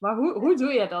 maar hoe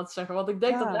doe je dat, zeg maar? Want ik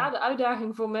denk dat daar de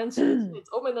uitdaging voor mensen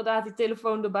zit. Om inderdaad die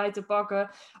telefoon erbij te pakken.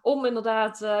 Om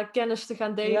inderdaad kennis te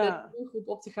gaan delen. Een groep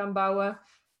op te gaan bouwen.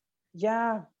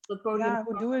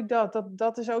 Hoe doe ik dat?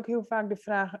 Dat is ook heel vaak de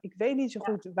vraag. Ik weet niet zo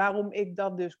goed waarom ik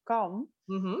dat dus kan.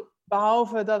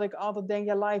 Behalve dat ik altijd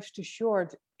denk, life's too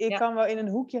short. Ik kan wel in een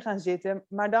hoekje gaan zitten,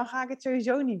 maar dan ga ik het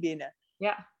sowieso niet winnen.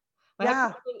 Ja.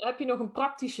 Maar heb je nog een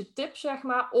praktische tip, zeg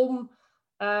maar, om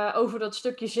over dat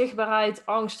stukje zichtbaarheid,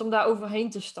 angst, om daar overheen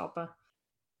te stappen?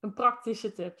 Een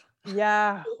praktische tip.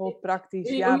 Ja, praktisch.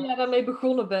 Hoe jij daarmee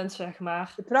begonnen bent, zeg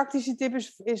maar. De praktische tip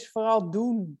is vooral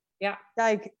doen. Ja.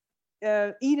 Kijk,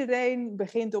 iedereen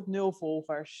begint op 0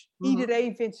 volgers.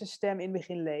 Iedereen vindt zijn stem in het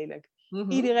begin lelijk.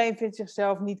 Iedereen vindt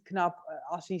zichzelf niet knap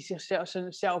als hij zichzelf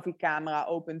zijn selfie-camera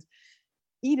opent.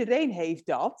 Iedereen heeft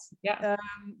dat.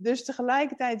 Dus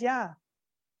tegelijkertijd,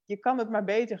 je kan het maar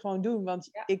beter gewoon doen. Want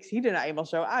ik zie er nou eenmaal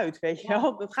zo uit, weet je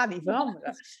wel. Dat gaat niet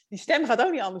veranderen. Die stem gaat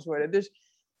ook niet anders worden.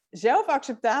 Dus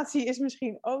zelfacceptatie is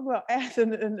misschien ook wel echt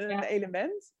een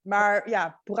element.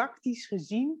 Maar praktisch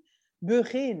gezien,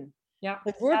 begin.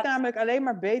 Het wordt namelijk alleen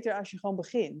maar beter als je gewoon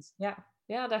begint.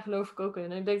 Ja, daar geloof ik ook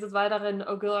in. En ik denk dat wij daarin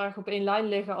ook heel erg op één lijn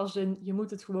liggen als in, je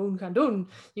moet het gewoon gaan doen.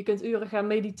 Je kunt uren gaan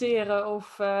mediteren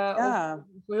of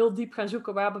heel diep gaan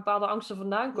zoeken waar bepaalde angsten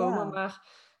vandaan komen. Maar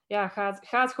ga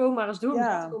het gewoon maar eens doen.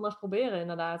 Ga het gewoon maar eens proberen,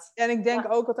 inderdaad. En ik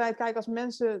denk ook altijd, kijk, als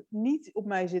mensen niet op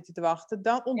mij zitten te wachten,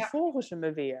 dan ontvolgen ze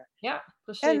me weer. Ja,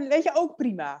 precies. En weet je, ook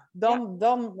prima.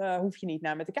 Dan hoef je niet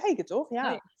naar me te kijken, toch?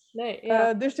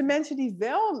 Nee, dus de mensen die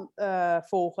wel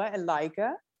volgen en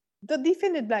liken, die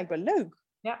vinden het blijkbaar leuk.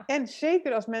 En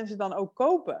zeker als mensen dan ook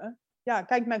kopen. Ja,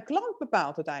 kijk, mijn klant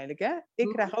bepaalt uiteindelijk. Hè? Ik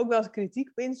krijg ook wel eens kritiek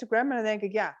op Instagram. En dan denk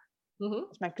ik,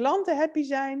 als mijn klanten happy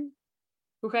zijn.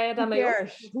 Hoe ga je daarmee om?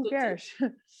 Who cares?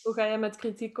 Hoe ga je met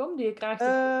kritiek om die je krijgt?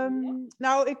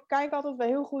 Nou, ik kijk altijd wel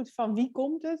heel goed van wie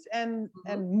komt het. En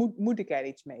moet ik er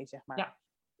iets mee, zeg maar. Ja.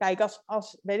 Kijk,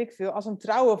 weet ik veel, als een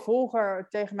trouwe volger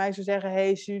tegen mij zou zeggen,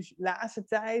 hey Suus, laatste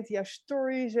tijd, jouw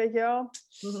stories, weet je wel.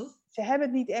 Ze hebben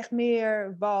het niet echt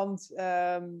meer, want,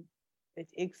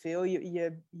 weet ik veel,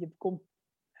 je komt,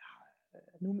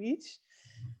 noem iets.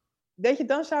 Weet je,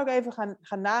 dan zou ik even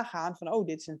gaan nagaan van,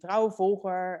 dit is een trouwe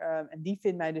volger en die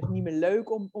vindt mij dus niet meer leuk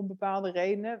om bepaalde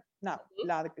redenen. Nou,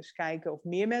 laat ik eens kijken of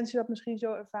meer mensen dat misschien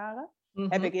zo ervaren.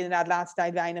 Heb ik inderdaad de laatste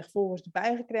tijd weinig volgers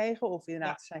erbij gekregen? Of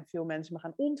inderdaad zijn veel mensen me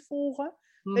gaan ontvolgen?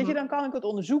 Weet je, dan kan ik het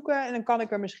onderzoeken en dan kan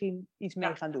ik er misschien iets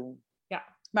mee gaan doen.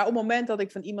 Maar op het moment dat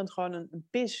ik van iemand gewoon een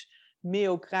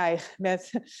pismail krijg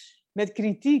met met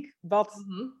kritiek wat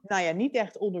Mhm. nou ja, niet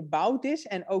echt onderbouwd is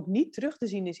en ook niet terug te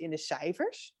zien is in de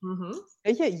cijfers. Mhm.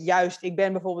 Weet je, ik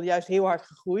ben bijvoorbeeld juist heel hard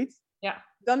gegroeid. Ja.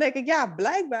 Dan denk ik, ja,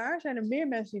 blijkbaar zijn er meer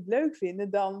mensen die het leuk vinden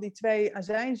dan die 2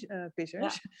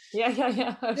 azijnpissers.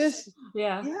 Ja. Dus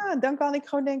Ja. ja, dan kan ik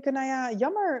gewoon denken, nou ja,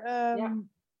 jammer. Ja.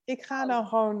 Ik ga dan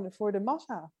gewoon voor de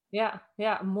massa.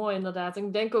 Ja, mooi inderdaad. En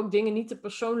ik denk ook dingen niet te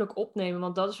persoonlijk opnemen,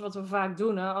 want dat is wat we vaak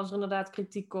doen. Hè? Als er inderdaad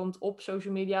kritiek komt op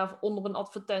social media of onder een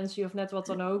advertentie of net wat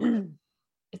dan ook.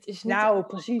 Het is niet Nou, een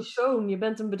precies. persoon, je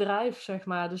bent een bedrijf, zeg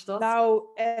maar. Dus dat... Nou,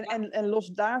 en los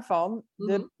daarvan,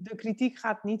 Mhm. de kritiek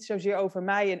gaat niet zozeer over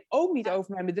mij en ook niet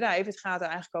over mijn bedrijf. Het gaat er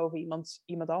eigenlijk over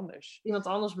iemand anders. Iemand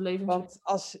anders belevingswereld.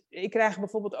 Want ik krijg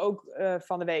bijvoorbeeld ook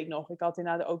van de week nog, ik had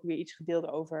inderdaad ook weer iets gedeeld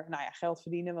over, nou ja, geld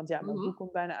verdienen, want ja, mijn Mhm. boek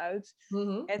komt bijna uit.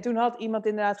 Mhm. En toen had iemand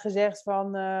inderdaad gezegd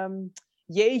van,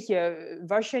 jeetje,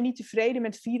 was jij niet tevreden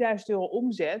met 4.000 euro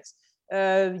omzet?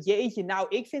 Jeetje, nou,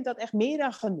 ik vind dat echt meer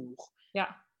dan genoeg.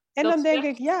 Ja. En Dat dan denk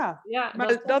zegt- ik, ja, Ja,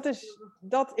 maar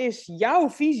dat is jouw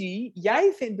visie.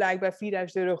 Jij vindt blijkbaar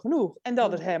 4.000 euro genoeg. En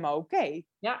dat is helemaal oké.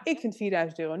 Ja, Ik vind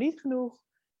 4.000 euro niet genoeg.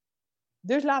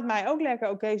 Dus laat mij ook lekker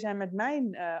oké zijn met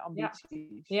mijn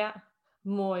ambities. ja.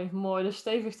 Mooi. Dus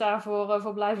stevig daarvoor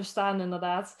voor blijven staan,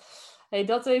 inderdaad. Hey,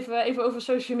 dat even over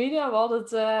social media. We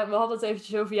hadden het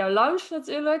eventjes over jouw lounge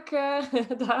natuurlijk.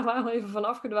 Daar waren we even van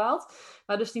afgedwaald.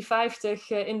 Maar dus die 50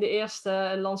 in de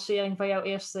eerste lancering van jouw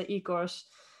eerste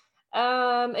e-course.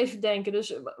 Even denken,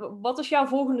 dus wat is jouw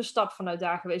volgende stap vanuit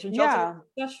daar geweest? Want je had een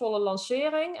succesvolle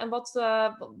lancering en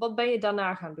wat ben je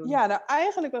daarna gaan doen? Ja, nou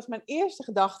eigenlijk was mijn eerste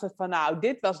gedachte van, nou,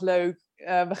 dit was leuk.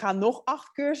 We gaan nog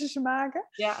 8 cursussen maken.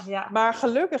 Ja. Maar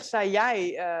gelukkig zei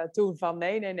jij toen van,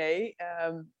 nee.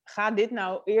 Ga dit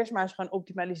nou eerst maar eens gaan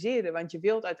optimaliseren. Want je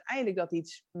wilt uiteindelijk dat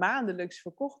iets maandelijks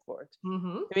verkocht wordt.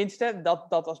 Mhm. Tenminste,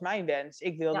 dat was mijn wens.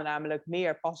 Ik wilde namelijk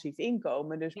meer passief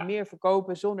inkomen. Dus meer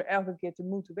verkopen zonder elke keer te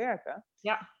moeten werken.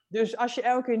 Ja. Dus als je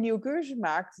elke keer een nieuwe cursus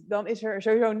maakt, dan is er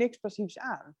sowieso niks passiefs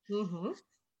aan. Mhm.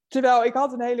 Terwijl ik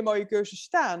had een hele mooie cursus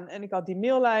staan. En ik had die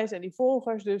maillijst en die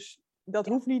volgers. Dus dat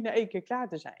hoeft niet na 1 keer klaar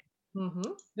te zijn. Mhm.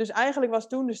 Dus eigenlijk was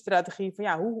toen de strategie van,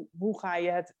 ja, hoe ga je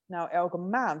het nou elke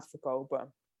maand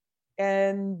verkopen?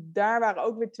 En daar waren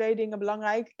ook weer 2 dingen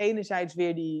belangrijk. Enerzijds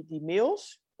weer die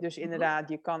mails. Dus inderdaad,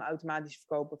 je kan automatisch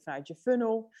verkopen vanuit je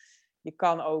funnel. Je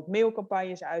kan ook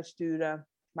mailcampagnes uitsturen.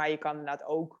 Maar je kan inderdaad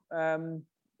ook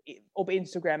op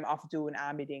Instagram af en toe een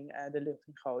aanbieding de lucht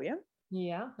in gooien.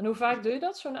 Ja, en hoe vaak doe je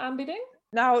dat, zo'n aanbieding?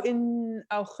 Nou, in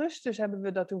augustus hebben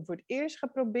we dat toen voor het eerst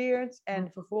geprobeerd.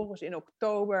 En vervolgens in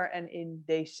oktober en in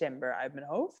december uit mijn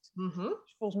hoofd. Mhm.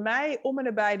 Dus volgens mij om en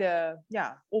nabij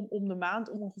om de maand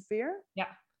ongeveer.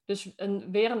 Ja, dus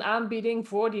weer een aanbieding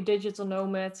voor die Digital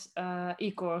Nomad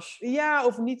e-course. Ja,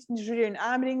 of niet zozeer een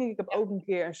aanbieding. Ik heb ook een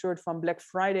keer een soort van Black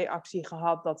Friday actie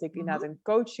gehad. Dat ik inderdaad een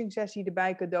coaching sessie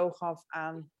erbij cadeau gaf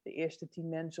aan de eerste 10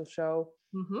 mensen of zo.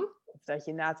 Mhm. Of dat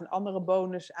je inderdaad een andere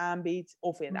bonus aanbiedt.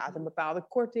 Of inderdaad een bepaalde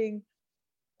korting.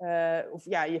 Of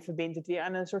ja, je verbindt het weer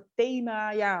aan een soort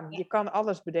thema. Ja, je kan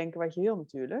alles bedenken wat je wil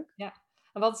natuurlijk. Ja.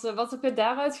 En wat heb je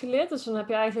daaruit geleerd? Dus dan heb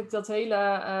je eigenlijk dat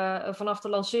hele, vanaf de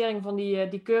lancering van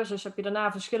die cursus, heb je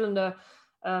daarna verschillende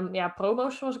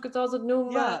promo's, zoals ik het altijd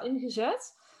noem,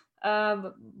 ingezet.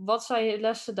 Wat zijn je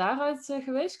lessen daaruit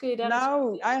geweest? Kun je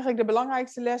daar eigenlijk de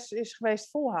belangrijkste les is geweest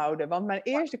volhouden. Want mijn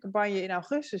eerste campagne in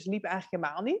augustus liep eigenlijk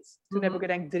helemaal niet. Toen heb ik er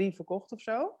denk ik 3 verkocht of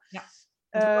zo. Ja.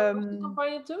 Hoe lang was die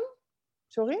campagne toen?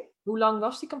 Sorry? Hoe lang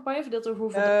was die campagne? Verdeeld over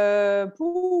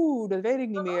hoeveel? Dat weet ik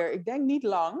niet meer. Ik denk niet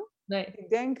lang. Nee. Ik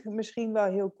denk misschien wel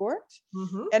heel kort.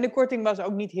 Mhm. En de korting was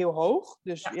ook niet heel hoog.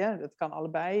 Dus ja, dat kan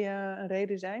allebei een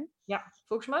reden zijn. Ja,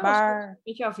 volgens mij was het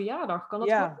met jouw verjaardag. Kan dat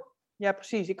kloppen? Ja,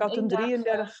 precies. Ik had een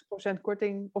 33%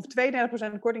 korting, of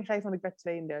 32% korting gegeven, want ik werd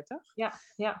 32.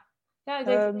 Ja, ik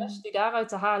denk de les die daaruit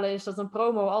te halen is dat een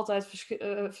promo altijd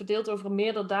verdeeld over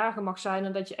meerdere dagen mag zijn.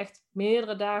 En dat je echt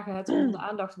meerdere dagen het onder de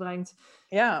aandacht brengt.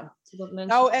 Ja. Zodat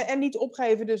mensen... Nou, en niet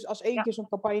opgeven dus als 1 keer zo'n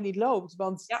campagne niet loopt.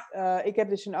 Want ik heb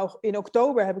dus in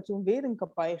oktober heb ik toen weer een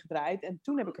campagne gedraaid. En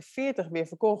toen heb ik er 40 weer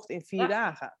verkocht in 4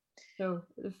 dagen. Zo,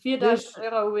 4.000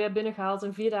 euro weer binnengehaald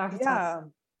in 4 dagen tijd. Ja,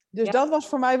 dus dat was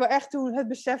voor mij wel echt toen het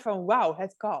besef van wauw,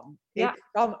 het kan. Ja. Ik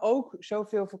kan ook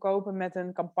zoveel verkopen met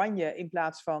een campagne in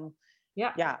plaats van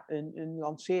een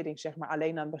lancering, zeg maar,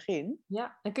 alleen aan het begin.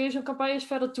 Ja, en kun je zo'n campagne eens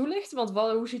verder toelichten? Want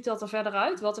hoe ziet dat er verder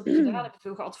uit? Wat heb je gedaan? Heb je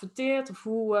veel geadverteerd? Of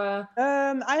hoe...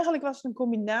 Eigenlijk was het een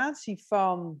combinatie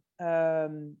van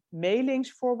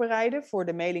mailings voorbereiden voor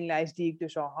de mailinglijst die ik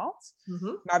dus al had.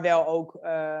 Maar wel ook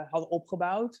had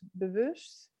opgebouwd,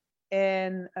 bewust.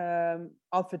 En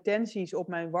advertenties op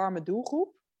mijn warme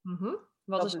doelgroep.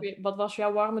 Wat was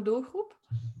jouw warme doelgroep?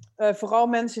 Vooral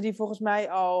mensen die volgens mij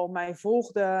al mij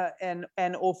volgden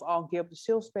en of al een keer op de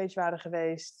salespage waren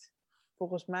geweest.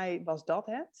 Volgens mij was dat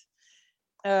het.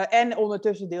 En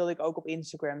ondertussen deelde ik ook op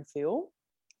Instagram veel.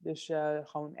 Dus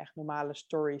gewoon echt normale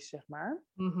stories, zeg maar.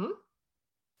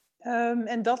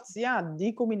 En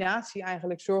die combinatie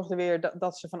eigenlijk zorgde weer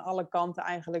dat ze van alle kanten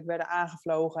eigenlijk werden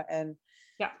aangevlogen. En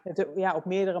het op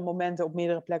meerdere momenten op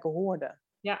meerdere plekken hoorden.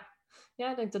 Ja,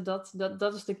 ik denk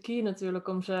dat is de key natuurlijk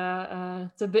om ze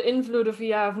te beïnvloeden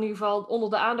via, of in ieder geval onder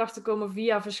de aandacht te komen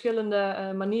via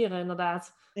verschillende manieren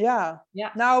inderdaad. Ja.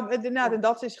 Nou, inderdaad, en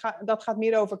dat gaat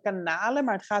meer over kanalen,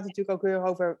 maar het gaat natuurlijk ook weer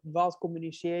over wat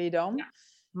communiceer je dan. Ja.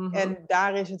 En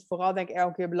daar is het vooral denk ik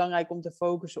elke keer belangrijk om te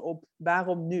focussen op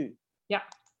waarom nu. Ja.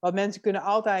 Want mensen kunnen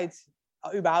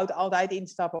überhaupt altijd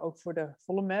instappen, ook voor de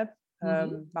volle map.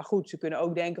 Maar goed, ze kunnen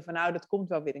ook denken van nou, dat komt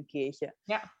wel weer een keertje.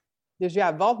 Ja. Dus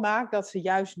wat maakt dat ze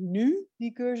juist nu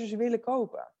die cursus willen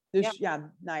kopen? Dus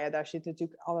daar zitten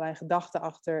natuurlijk allerlei gedachten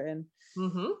achter.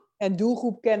 En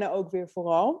doelgroep kennen ook weer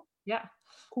vooral. Ja.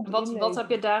 Wat heb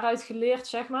je daaruit geleerd,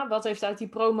 zeg maar? Wat heeft uit die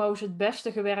promo's het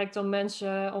beste gewerkt om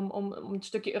mensen, om een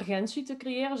stukje urgentie te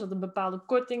creëren? Is dat een bepaalde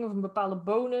korting of een bepaalde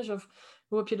bonus? Of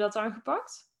hoe heb je dat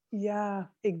aangepakt?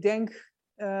 Ja, ik denk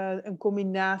een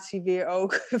combinatie weer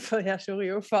ook.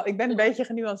 Sorry hoor, ik ben een beetje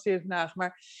genuanceerd vandaag,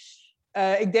 maar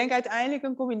ik denk uiteindelijk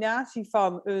een combinatie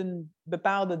van een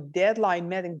bepaalde deadline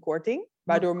met een korting,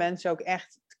 waardoor mensen ook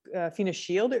echt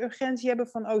financieel de urgentie hebben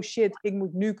van oh shit, ik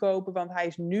moet nu kopen, want hij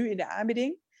is nu in de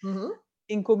aanbieding.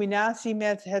 In combinatie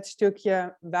met het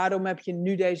stukje, waarom heb je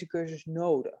nu deze cursus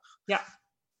nodig? Ja.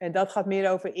 En dat gaat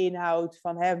meer over inhoud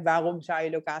van waarom zou je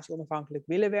locatie onafhankelijk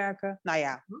willen werken? Nou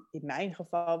ja, in mijn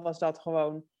geval was dat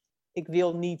gewoon, ik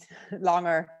wil niet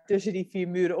langer tussen die 4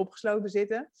 muren opgesloten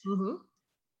zitten.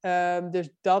 Dus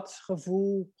dat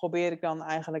gevoel probeer ik dan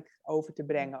eigenlijk over te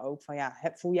brengen. Ook van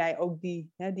voel jij ook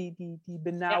die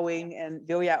benauwing en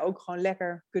wil jij ook gewoon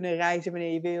lekker kunnen reizen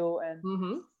wanneer je wil en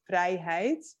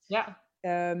vrijheid. Ja.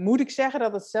 Moet ik zeggen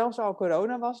dat het zelfs al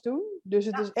corona was toen. Dus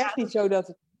het is echt niet zo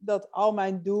dat al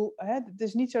mijn het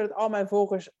is niet zo dat al mijn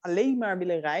volgers alleen maar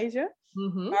willen reizen.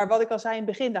 Maar wat ik al zei in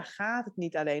het begin, daar gaat het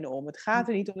niet alleen om. Het gaat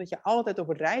er niet om dat je altijd op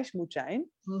reis moet zijn.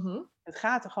 Het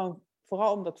gaat er gewoon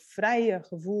vooral om dat vrije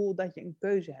gevoel dat je een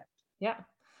keuze hebt.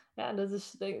 Ja, dat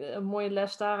is een mooie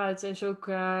les daaruit. Is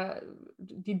ook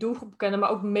die doelgroep kennen, maar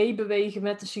ook meebewegen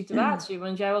met de situatie.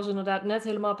 Want jij was inderdaad net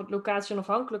helemaal op het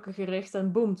locatie-onafhankelijke gericht.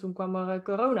 En boem, toen kwam er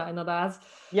corona inderdaad.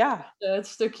 Ja. Het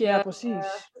stukje... Ja,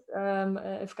 precies.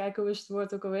 Even kijken, hoe is het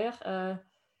woord ook alweer?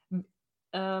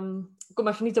 Ik kom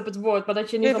even niet op het woord, maar dat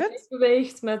je in ieder geval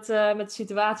beweegt met de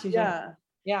situatie.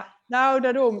 Ja. Nou,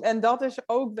 daarom. En dat is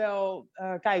ook wel...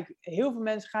 kijk, heel veel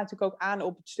mensen gaan natuurlijk ook aan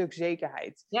op het stuk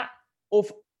zekerheid. Ja.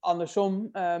 Of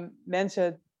andersom,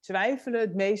 mensen twijfelen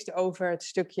het meest over het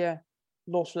stukje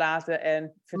loslaten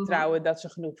en vertrouwen dat ze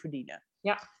genoeg verdienen.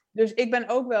 Ja. Dus ik ben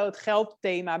ook wel het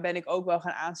geldthema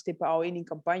gaan aanstippen al in die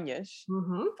campagnes.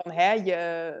 Van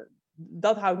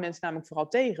dat houdt mensen namelijk vooral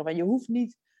tegen. Want je hoeft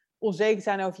niet onzeker te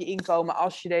zijn over je inkomen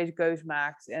als je deze keuze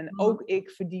maakt. En ook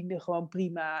ik verdiende gewoon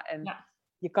prima. En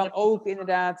je kan ook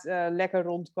inderdaad lekker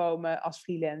rondkomen als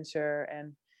freelancer.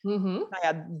 En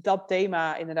dat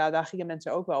thema inderdaad, daar gingen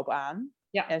mensen ook wel op aan.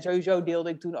 Ja. En sowieso deelde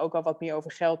ik toen ook al wat meer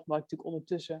over geld, omdat ik natuurlijk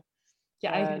ondertussen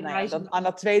aan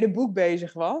dat tweede boek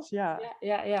bezig was. Ja.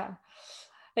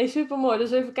 Hey, supermooi.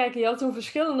 Dus even kijken, je had toen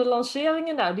verschillende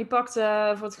lanceringen. Nou, die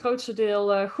pakte voor het grootste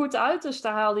deel goed uit. Dus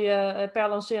daar haalde je per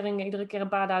lancering iedere keer een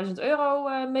paar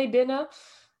 €1000 mee binnen.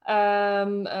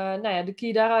 De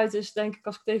key daaruit is, denk ik,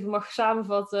 als ik het even mag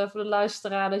samenvatten voor de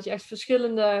luisteraar, dat je echt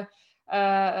verschillende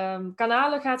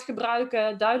kanalen gaat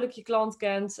gebruiken, duidelijk je klant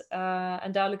kent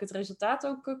en duidelijk het resultaat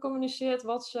ook communiceert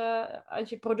wat ze uit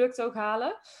je product ook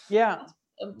halen. Ja.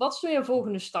 Wat is toen je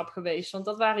volgende stap geweest? Want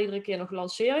dat waren iedere keer nog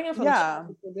lanceringen van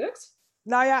hetzelfde product.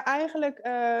 Nou ja, eigenlijk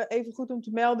even goed om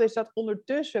te melden is dat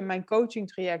ondertussen mijn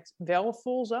coachingtraject wel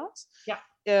vol zat. Ja.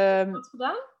 Hoe heb je dat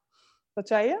gedaan? Wat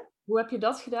zei je? Hoe heb je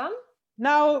dat gedaan?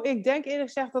 Nou, ik denk eerlijk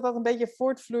gezegd dat dat een beetje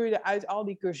voortvloeide uit al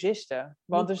die cursisten.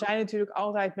 Want er zijn natuurlijk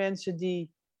altijd mensen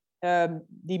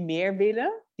die meer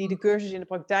willen. Die de cursus in de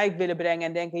praktijk willen brengen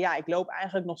en denken, ik loop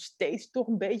eigenlijk nog steeds toch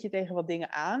een beetje tegen wat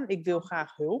dingen aan. Ik wil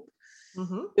graag hulp.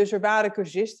 Dus er waren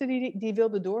cursisten die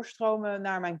wilden doorstromen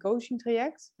naar mijn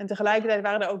coachingtraject. En tegelijkertijd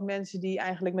waren er ook mensen die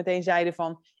eigenlijk meteen zeiden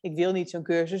van, ik wil niet zo'n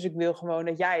cursus, ik wil gewoon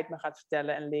dat jij het me gaat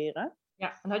vertellen en leren.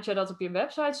 Ja, en had jij dat op je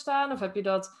website staan? Of heb je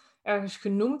dat ergens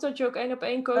genoemd dat je ook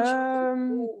 1-op-1 coach?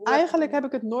 Eigenlijk heb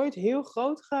ik het nooit heel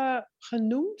groot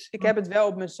genoemd. Ik heb het wel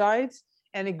op mijn site.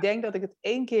 En ik denk dat ik het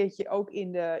 1 keertje ook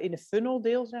in de funnel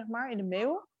deel, zeg maar, in de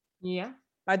mail. Ja.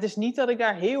 Maar het is niet dat ik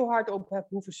daar heel hard op heb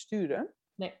hoeven sturen.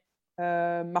 Nee.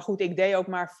 Maar goed, ik deed ook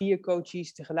maar 4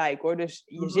 coaches tegelijk hoor. Dus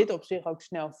je zit op zich ook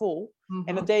snel vol.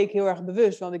 En dat deed ik heel erg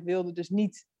bewust, want ik wilde dus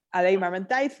niet alleen maar mijn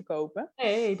tijd verkopen.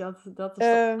 Nee, dat is toch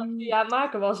wat je aan het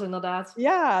maken was inderdaad.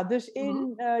 Ja, dus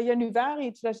in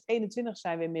januari 2021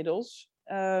 zijn we inmiddels.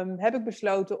 Heb ik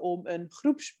besloten om een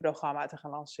groepsprogramma te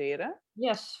gaan lanceren.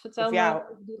 Yes, vertel me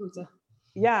over die route.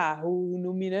 Ja, hoe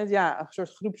noem je het? Ja, een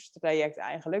soort groepstraject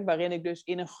eigenlijk. Waarin ik dus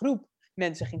in een groep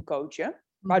mensen ging coachen.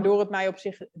 Waardoor het mij op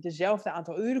zich dezelfde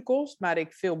aantal uren kost. Maar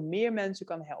ik veel meer mensen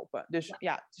kan helpen. Dus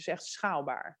ja, het is echt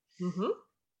schaalbaar.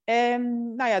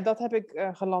 En nou ja, dat heb ik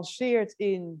gelanceerd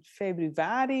in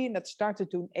februari. En dat startte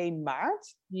toen 1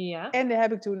 maart. Ja. En daar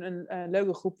heb ik toen een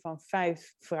leuke groep van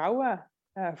 5 vrouwen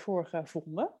voor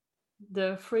gevonden.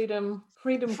 De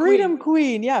Freedom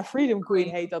Queen. Ja, Freedom Queen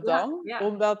heet dat dan. Ja.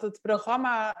 Omdat het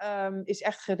programma is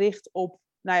echt gericht op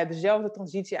dezelfde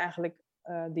transitie eigenlijk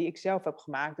die ik zelf heb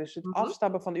gemaakt. Dus het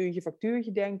afstappen van uurtje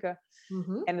factuurtje denken.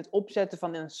 En het opzetten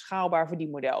van een schaalbaar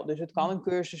verdienmodel. Dus het kan een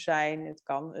cursus zijn, het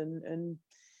kan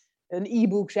een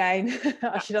e-book zijn,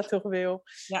 als je dat toch wil.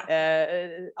 Ja.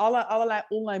 Allerlei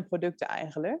online producten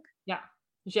eigenlijk. Ja,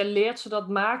 dus jij leert ze dat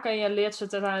maken en jij leert ze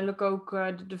uiteindelijk ook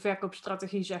de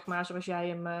verkoopstrategie, zeg maar, zoals jij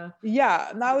hem...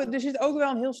 Ja, nou, er zit ook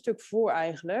wel een heel stuk voor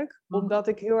eigenlijk. Omdat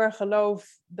ik heel erg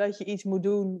geloof dat je iets moet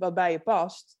doen wat bij je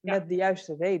past, met de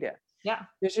juiste reden.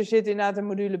 Ja. Dus er zit inderdaad een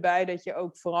module bij dat je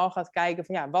ook vooral gaat kijken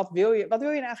van wat wil je nou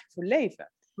eigenlijk voor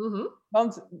leven?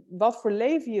 Want wat voor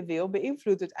leven je wil,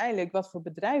 beïnvloedt uiteindelijk wat voor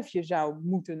bedrijf je zou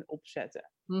moeten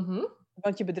opzetten.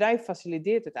 Want je bedrijf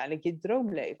faciliteert uiteindelijk je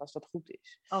droomleven, als dat goed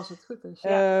is. Als het goed is,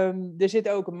 ja. Er zit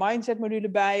ook een mindset module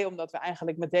bij, omdat we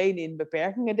eigenlijk meteen in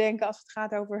beperkingen denken als het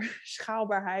gaat over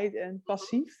schaalbaarheid en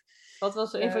passief. Wat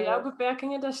was een van jouw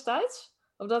beperkingen destijds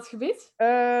op dat gebied?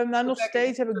 Nou, nog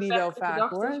steeds heb ik die wel vaak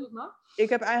hoor. Ik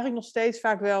heb eigenlijk nog steeds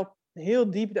vaak wel heel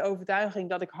diep de overtuiging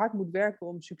dat ik hard moet werken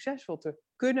om succesvol te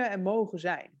kunnen en mogen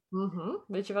zijn.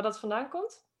 Weet je waar dat vandaan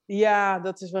komt? Ja,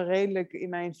 dat is wel redelijk in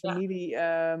mijn familie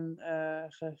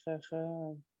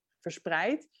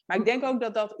verspreid. Maar ik denk ook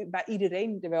dat dat bij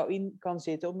iedereen er wel in kan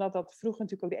zitten. Omdat dat vroeger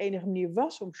natuurlijk ook de enige manier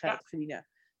was om geld te verdienen.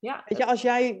 Ja. Weet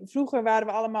je, vroeger waren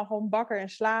we allemaal gewoon bakker en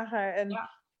slager. En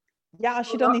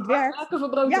als je dan niet werkt...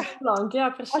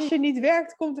 Als je niet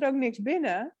werkt, komt er ook niks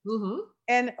binnen.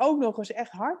 En ook nog eens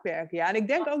echt hard werken. Ja. En ik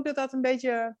denk ook dat dat een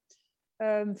beetje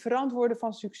verantwoorden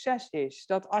van succes is.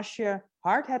 Dat als je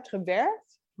hard hebt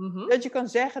gewerkt, dat je kan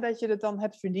zeggen dat je het dan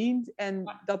hebt verdiend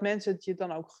en dat mensen het je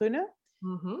dan ook gunnen.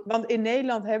 Want in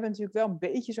Nederland hebben we natuurlijk wel een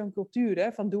beetje zo'n cultuur,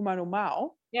 hè, van doe maar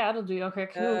normaal. Ja, dat doe je al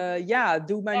gek genoeg.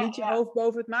 Doe maar niet je hoofd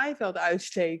boven het maaiveld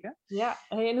uitsteken. Ja,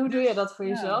 en hoe doe je dat voor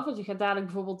jezelf? Want je gaat dadelijk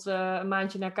bijvoorbeeld een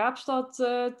maandje naar Kaapstad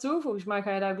toe. Volgens mij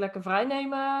ga je daar ook lekker vrij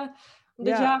nemen om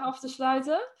dit jaar af te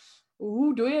sluiten.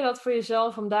 Hoe doe je dat voor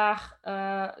jezelf om daar,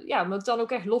 om het dan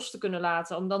ook echt los te kunnen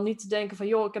laten? Om dan niet te denken van,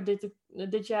 joh, ik heb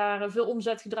dit jaar veel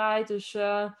omzet gedraaid, dus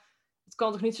het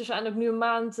kan toch niet zo zijn dat ik nu een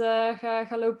maand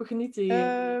ga lopen genieten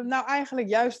hier? Nou, eigenlijk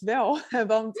juist wel.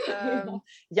 Want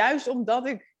juist omdat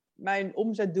ik mijn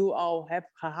omzetdoel al heb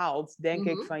gehaald, denk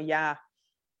ik van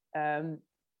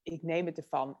ik neem het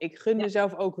ervan. Ik gun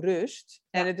mezelf ook rust.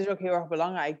 En het is ook heel erg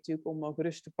belangrijk natuurlijk om ook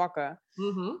rust te pakken.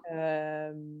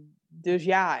 Dus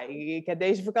ik heb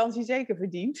deze vakantie zeker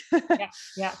verdiend.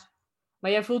 Ja.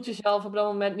 Maar jij voelt jezelf op dat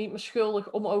moment niet meer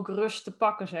schuldig om ook rust te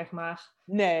pakken, zeg maar.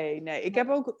 Nee. Ik heb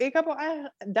ook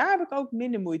eigenlijk, daar heb ik ook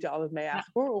minder moeite altijd mee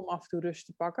eigenlijk hoor, om af en toe rust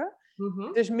te pakken.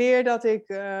 Het is meer dat ik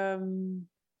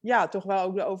toch wel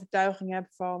ook de overtuiging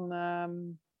heb van,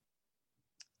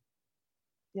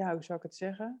 hoe zou ik het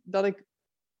zeggen? Dat ik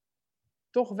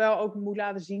toch wel ook moet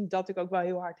laten zien dat ik ook wel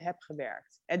heel hard heb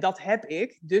gewerkt. En dat heb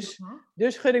ik,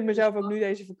 dus gun ik mezelf ook nu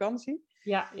deze vakantie.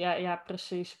 Ja,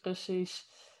 precies.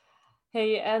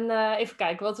 Hey, en even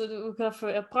kijken, wat we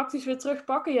even praktisch weer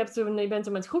terugpakken. Je bent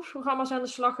er met groepsprogramma's aan de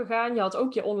slag gegaan. Je had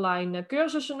ook je online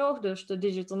cursussen nog, dus de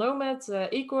Digital Nomad,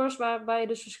 e-course, waarbij je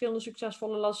dus verschillende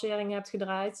succesvolle lanceringen hebt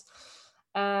gedraaid.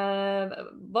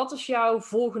 Wat is jouw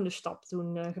volgende stap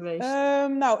toen geweest?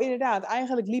 Nou, inderdaad,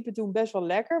 eigenlijk liep het toen best wel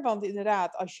lekker. Want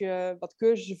inderdaad, als je wat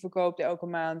cursussen verkoopt elke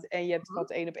maand en je hebt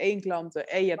wat 1-op-1 klanten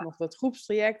en je hebt nog dat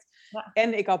groepstraject.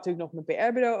 En ik had natuurlijk nog mijn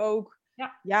PR-bureau ook.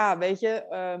 Ja, weet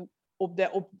je...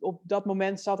 Op dat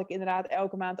moment zat ik inderdaad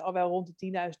elke maand al wel rond de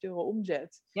 €10.000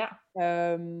 omzet. Ja.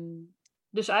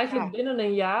 Dus eigenlijk binnen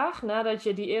een jaar nadat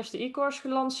je die eerste e-course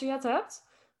gelanceerd hebt,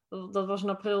 dat was in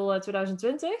april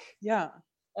 2020,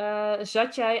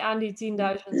 zat jij aan die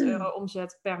 €10.000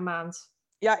 omzet per maand?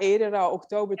 Ja, eerder al,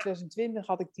 oktober 2020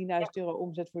 had ik €10.000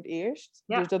 omzet voor het eerst.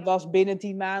 Dus dat was binnen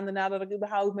 10 maanden nadat ik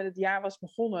überhaupt met het jaar was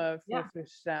begonnen voor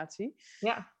frustratie.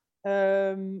 Ja.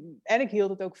 En ik hield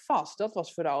het ook vast. Dat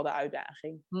was vooral de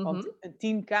uitdaging. Want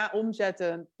een 10k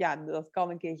omzetten, ja, dat kan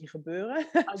een keertje gebeuren.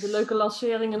 De leuke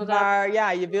lancering inderdaad. Maar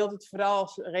ja, je wilt het vooral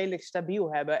redelijk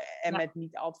stabiel hebben. En Ja. met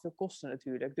niet al te veel kosten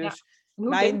natuurlijk. Ja. Dus Hoe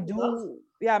denk je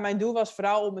dat? mijn doel was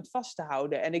vooral om het vast te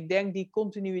houden. En ik denk die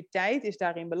continuïteit is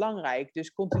daarin belangrijk.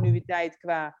 Dus continuïteit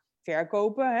qua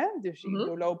verkopen. Hè? Dus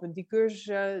doorlopend die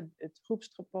cursussen, het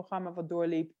groepsprogramma wat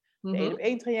doorliep. De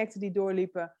 1-op-1 trajecten die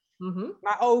doorliepen.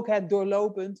 Maar ook het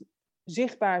doorlopend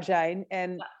zichtbaar zijn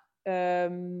en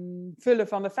vullen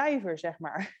van de vijver, zeg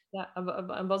maar. Ja,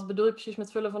 en wat bedoel je precies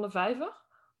met vullen van de vijver?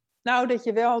 Nou, dat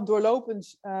je wel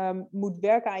doorlopend moet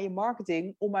werken aan je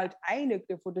marketing om uiteindelijk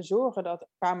ervoor te zorgen dat een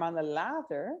paar maanden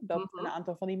later dat een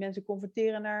aantal van die mensen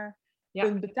converteren naar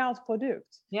een betaald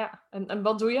product. Ja, en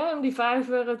wat doe jij om die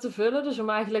vijver te vullen? Dus om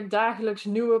eigenlijk dagelijks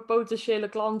nieuwe potentiële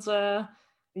klanten...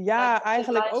 Ja,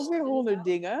 eigenlijk ook weer 100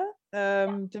 dingen.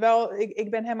 Terwijl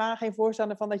ik ben helemaal geen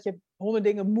voorstander van dat je 100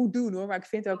 dingen moet doen hoor. Maar ik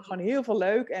vind ook gewoon heel veel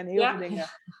leuk en heel veel dingen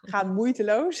gaan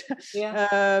moeiteloos.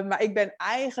 Maar ik ben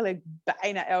eigenlijk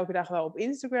bijna elke dag wel op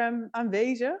Instagram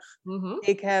aanwezig.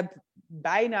 Ik heb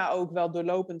bijna ook wel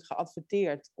doorlopend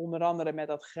geadverteerd. Onder andere met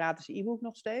dat gratis e-book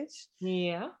nog steeds.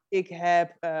 Ja. Ik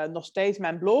heb nog steeds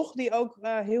mijn blog die ook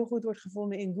heel goed wordt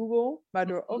gevonden in Google.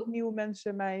 Waardoor ook nieuwe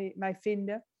mensen mij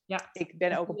vinden. Ja. Ik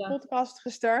ben ook een podcast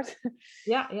gestart.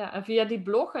 Ja, en via die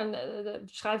blog, en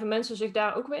schrijven mensen zich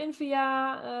daar ook weer in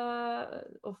via,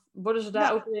 of worden ze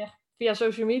daar ook weer, via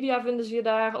social media vinden ze je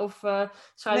daar, of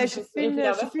schrijven ze zich in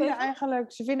via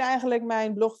ze vinden eigenlijk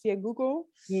mijn blog via Google.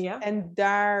 Ja. En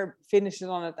daar vinden ze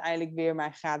dan uiteindelijk weer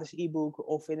mijn gratis e-book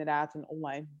of inderdaad een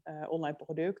online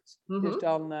product. Dus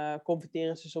dan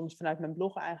converteren ze soms vanuit mijn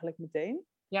blog eigenlijk meteen.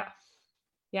 Ja,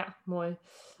 mooi.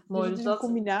 Dus het is een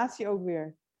combinatie ook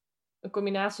weer. Een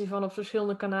combinatie van op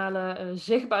verschillende kanalen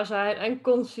zichtbaar zijn en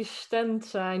consistent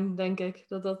zijn, denk ik.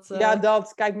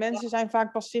 Kijk, mensen zijn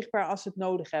vaak pas zichtbaar als ze het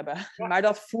nodig hebben. Ja. Maar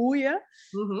dat voel je.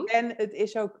 En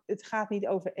het gaat niet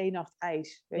over 1 nacht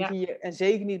ijs. Weet je? En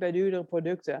zeker niet bij duurdere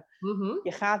producten.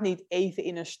 Je gaat niet even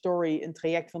in een story een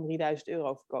traject van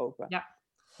 €3000 verkopen. Ja.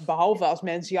 Behalve als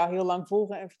mensen jou heel lang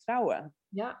volgen en vertrouwen.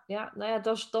 Ja, nou ja,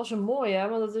 dat is een mooie, hè?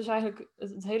 Want het is eigenlijk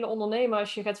het hele ondernemen.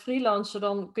 Als je gaat freelancen,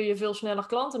 dan kun je veel sneller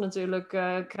klanten natuurlijk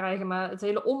krijgen. Maar het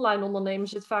hele online ondernemen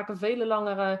zit vaak een vele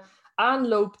langere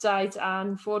aanlooptijd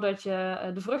aan voordat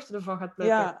je de vruchten ervan gaat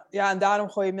plukken. Ja, en daarom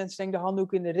gooien mensen denk ik de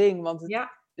handdoek in de ring. Want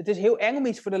het is heel eng om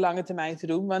iets voor de lange termijn te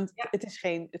doen, want het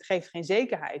geeft geen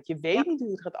zekerheid. Je weet niet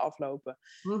hoe het gaat aflopen.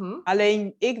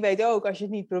 Alleen, ik weet ook, als je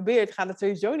het niet probeert, gaat het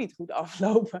sowieso niet goed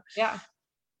aflopen. Ja.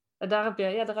 Daar heb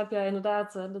je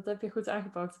inderdaad, dat heb je goed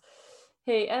aangepakt.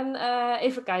 Hey, en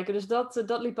even kijken, dus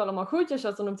dat liep allemaal goed. Je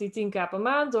zat dan op die 10k per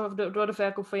maand door de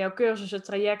verkoop van jouw cursussen,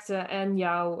 trajecten en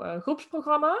jouw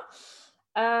groepsprogramma.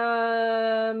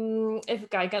 Even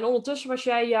kijken, en ondertussen was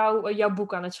jij jouw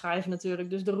boek aan het schrijven natuurlijk,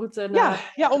 dus de route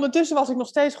naar... Ja, ondertussen was ik nog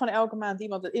steeds gewoon elke maand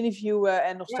iemand aan het interviewen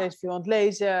en nog steeds veel aan het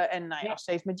lezen en nog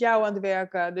steeds met jou aan het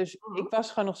werken. Dus ik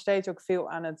was gewoon nog steeds ook veel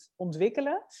aan het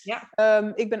ontwikkelen.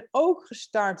 Ik ben ook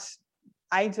gestart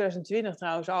eind 2020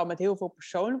 trouwens al met heel veel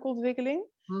persoonlijke ontwikkeling.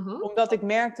 Omdat ik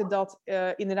merkte dat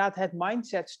inderdaad het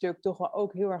mindset stuk toch wel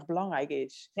ook heel erg belangrijk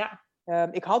is.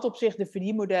 Ik had op zich de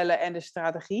verdienmodellen en de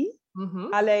strategie.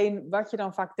 Alleen wat je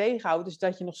dan vaak tegenhoudt, is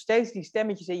dat je nog steeds die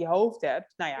stemmetjes in je hoofd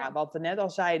hebt. Nou ja, wat we net al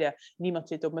zeiden, niemand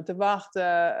zit op me te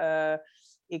wachten.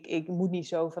 Ik moet niet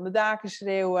zo van de daken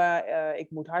schreeuwen.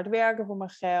 Ik moet hard werken voor mijn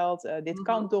geld. Dit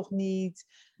kan toch niet.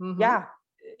 Ja,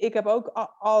 ik heb ook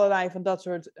allerlei van dat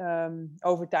soort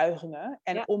overtuigingen.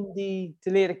 En om die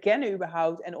te leren kennen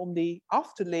überhaupt en om die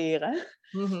af te leren,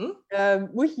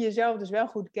 moet je jezelf dus wel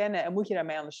goed kennen en moet je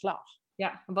daarmee aan de slag.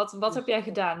 Ja, wat heb jij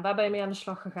gedaan? Waar ben je mee aan de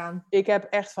slag gegaan? Ik heb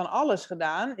echt van alles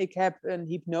gedaan. Ik heb een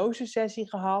hypnosesessie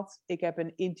gehad. Ik heb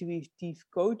een intuïtief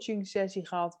coaching sessie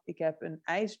gehad. Ik heb een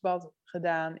ijsbad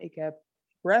gedaan. Ik heb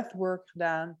breathwork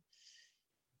gedaan.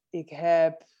 Ik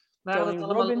heb Tony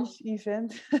Robbins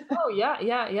event. Oh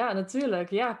ja, natuurlijk.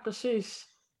 Ja,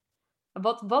 precies.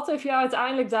 Wat heeft jou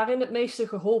uiteindelijk daarin het meeste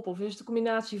geholpen? Of is het een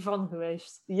combinatie van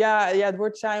geweest? Ja, het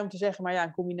wordt saai om te zeggen, maar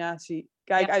een combinatie.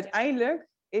 Kijk, uiteindelijk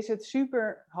is het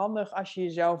super handig als je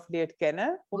jezelf leert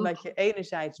kennen. Omdat je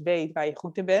enerzijds weet waar je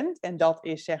goed in bent. En dat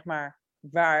is zeg maar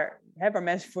waar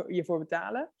mensen je voor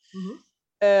betalen.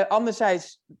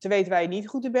 Anderzijds te weten waar je niet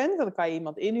goed in bent. Dan kan je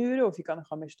iemand inhuren of je kan er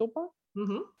gewoon mee stoppen.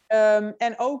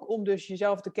 En ook om dus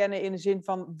jezelf te kennen in de zin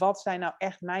van wat zijn nou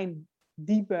echt mijn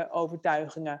diepe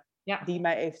overtuigingen. Die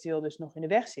mij eventueel dus nog in de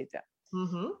weg zitten.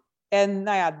 En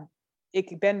nou ja,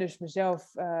 ik ben dus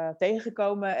mezelf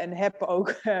tegengekomen en heb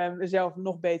ook mezelf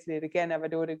nog beter leren kennen.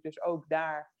 Waardoor ik dus ook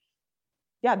daar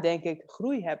denk ik,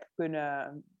 groei heb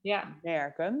kunnen Ja.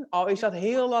 merken. Al is dat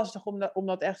heel lastig om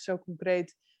dat echt zo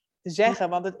concreet te zeggen,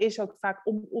 want het is ook vaak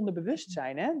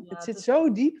onderbewustzijn, hè? Ja, Het zit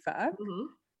zo diep vaak. Mhm.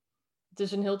 Het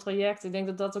is een heel traject. Ik denk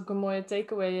dat dat ook een mooie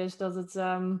takeaway is. Dat het,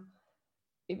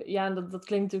 dat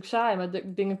klinkt natuurlijk saai,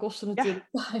 maar dingen kosten natuurlijk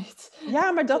Ja. tijd.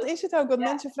 Ja, maar dat is het ook. Want Ja,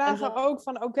 mensen en vragen ook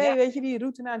van, oké, ja, weet je, die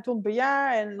route naar een ton per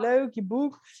jaar en leuk, je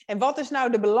boek. En wat is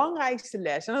nou de belangrijkste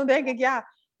les? En dan denk ik, de ja,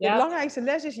 belangrijkste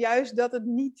les is juist dat het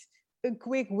niet een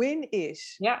quick win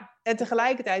is. ja. En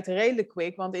tegelijkertijd redelijk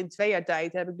quick, want in 2 jaar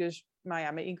tijd heb ik dus,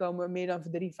 mijn inkomen meer dan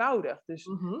verdrievoudigd. Dus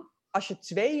Mhm. als je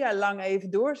 2 jaar lang even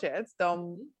doorzet,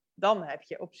 dan heb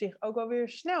je op zich ook alweer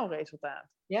snel resultaat.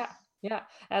 Ja,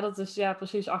 dat is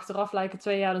precies. Achteraf lijken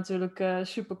 2 jaar natuurlijk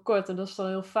super kort en dat is dan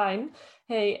heel fijn.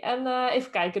 Hey, en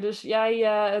even kijken. Dus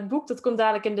het boek dat komt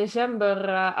dadelijk in december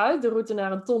uit, de route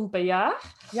naar een ton per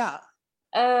jaar. Ja,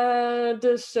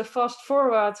 Dus fast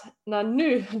forward naar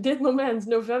nu, dit moment,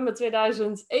 november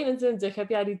 2021, heb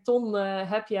jij die ton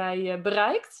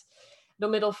bereikt. Door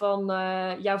middel van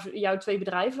jouw 2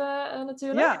 bedrijven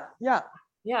natuurlijk. ja.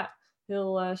 Ja,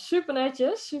 heel super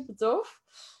netjes, super tof.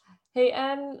 Hey,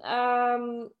 en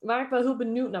waar ik wel heel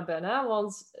benieuwd naar ben, hè?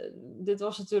 Want dit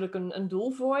was natuurlijk een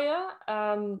doel voor je.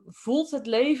 Voelt het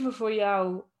leven voor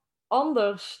jou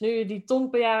anders nu je die ton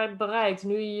per jaar hebt bereikt?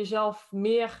 Nu je jezelf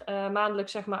meer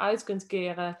maandelijks zeg maar uit kunt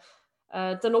keren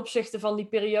ten opzichte van die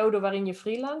periode waarin je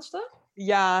freelancede?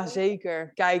 Ja,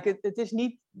 zeker. Kijk, het is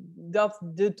niet dat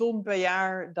de ton per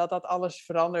jaar, dat alles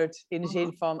verandert in de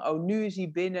zin van, nu is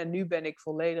hij binnen, nu ben ik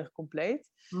volledig compleet.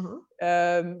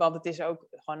 Mhm. Want het is ook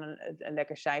gewoon een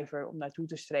lekker cijfer om naartoe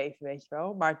te streven, weet je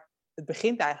wel. Maar het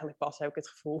begint eigenlijk pas, heb ik het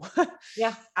gevoel.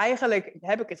 Ja. Eigenlijk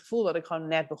heb ik het gevoel dat ik gewoon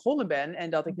net begonnen ben en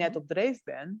dat ik net op dreef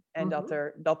ben. En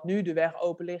dat nu de weg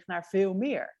open ligt naar veel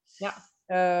meer. Ja.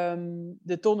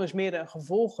 De ton is meer een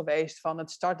gevolg geweest van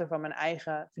het starten van mijn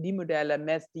eigen verdienmodellen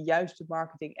met de juiste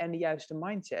marketing en de juiste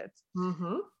mindset.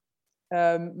 Mhm.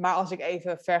 Maar als ik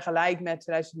even vergelijk met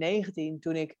 2019,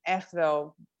 toen ik echt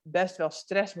best wel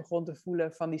stress begon te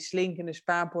voelen van die slinkende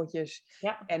spaarpotjes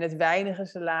Ja. en het weinige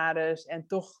salaris en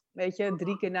toch, weet je,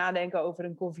 3 keer nadenken over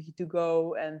een koffietje to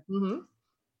go en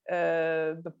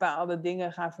bepaalde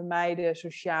dingen gaan vermijden,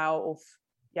 sociaal of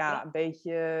een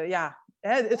beetje,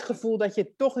 het gevoel dat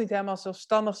je toch niet helemaal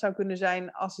zelfstandig zou kunnen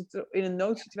zijn als het er in een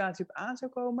noodsituatie op aan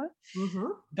zou komen.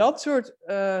 Dat soort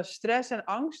stress en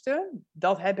angsten,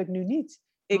 dat heb ik nu niet.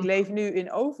 Ik leef nu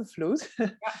in overvloed.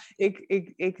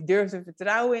 Ik durf te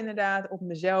vertrouwen inderdaad op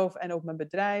mezelf en op mijn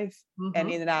bedrijf. En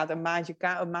inderdaad, een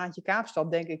maandje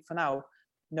Kaapstad denk ik van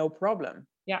no problem.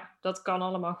 Ja, dat kan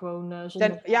allemaal gewoon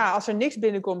zonder... Als er niks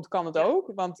binnenkomt, kan het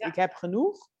ook. Want ik heb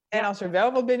genoeg. En als er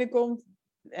wel wat binnenkomt,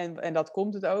 en dat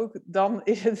komt het ook, dan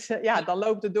is het, dan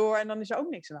loopt het door en dan is er ook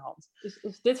niks aan de hand.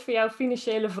 Is dit voor jou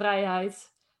financiële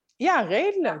vrijheid? Ja,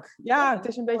 redelijk. Ja, het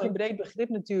is een beetje een breed begrip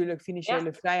natuurlijk,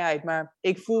 financiële vrijheid. Maar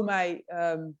ik voel mij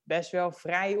best wel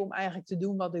vrij om eigenlijk te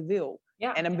doen wat ik wil.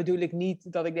 Ja. En dan bedoel ik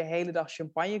niet dat ik de hele dag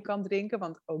champagne kan drinken,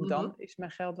 want ook dan is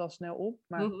mijn geld wel snel op.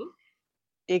 Maar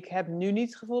ik heb nu niet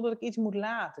het gevoel dat ik iets moet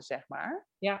laten, zeg maar.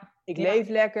 Ja. Ik leef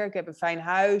lekker, ik heb een fijn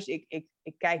huis.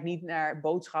 Ik kijk niet naar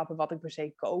boodschappen, wat ik per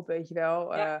se koop, weet je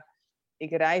wel.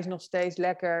 Ik reis nog steeds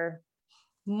lekker.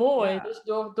 Mooi. Ja. Dus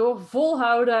door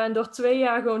volhouden en door 2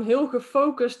 jaar gewoon heel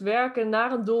gefocust werken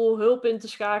naar een doel, hulp in te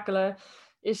schakelen,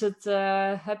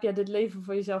 heb jij dit leven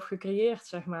voor jezelf gecreëerd,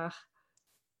 zeg maar.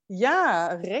 Ja,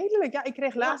 redelijk. Ja, ik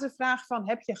kreeg laatst de vraag van,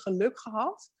 heb je geluk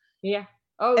gehad? Ja.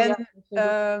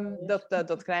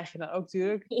 Dat krijg je dan ook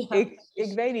natuurlijk. Ja,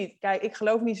 ik weet niet. Kijk, ik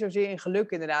geloof niet zozeer in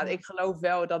geluk inderdaad. Ik geloof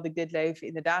wel dat ik dit leven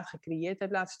inderdaad gecreëerd heb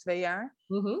de laatste 2 jaar.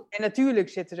 En natuurlijk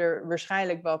zitten er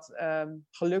waarschijnlijk wat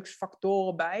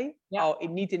geluksfactoren bij. Ja. Al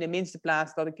niet in de minste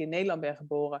plaats dat ik in Nederland ben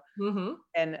geboren.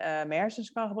 En mijn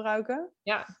hersens kan gebruiken.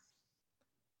 Ja.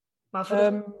 Maar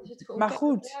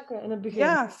goed, in het begin.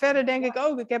 Ja, verder denk ik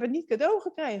ook. Ik heb het niet cadeau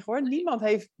gekregen hoor.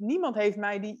 Niemand heeft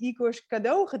mij die e-course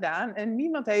cadeau gedaan. En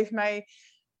niemand heeft mij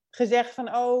gezegd van,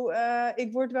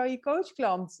 ik word wel je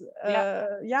coachklant.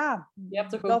 Je hebt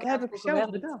toch dat heb ik zelf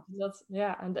bedacht.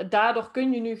 En daardoor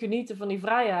kun je nu genieten van die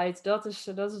vrijheid. Dat is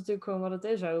natuurlijk gewoon wat het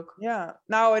is ook. Ja,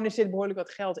 nou en er zit behoorlijk wat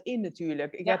geld in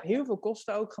natuurlijk. Ik heb heel veel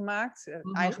kosten ook gemaakt.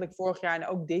 Eigenlijk vorig jaar en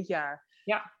ook dit jaar.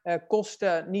 Ja.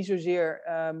 Kosten niet zozeer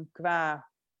qua...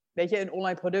 Weet je, een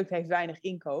online product heeft weinig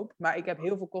inkoop. Maar ik heb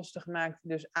heel veel kosten gemaakt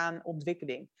dus aan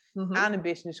ontwikkeling. Aan een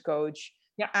business coach.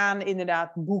 Aan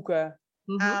inderdaad boeken.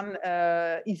 Aan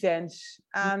events.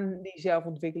 Aan die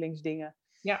zelfontwikkelingsdingen.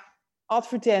 Ja.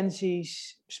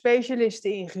 advertenties,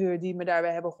 specialisten ingehuurd die me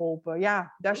daarbij hebben geholpen.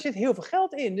 Ja, daar zit heel veel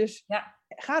geld in. Dus Ja.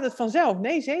 gaat het vanzelf?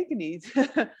 Nee, zeker niet.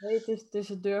 Nee, het is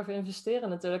het durven investeren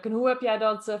natuurlijk. En hoe heb jij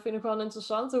dat, vind ik wel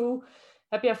interessant, hoe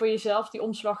heb jij voor jezelf die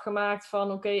omslag gemaakt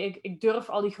van oké, ik durf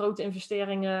al die grote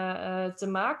investeringen te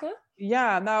maken?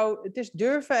 Ja, nou, het is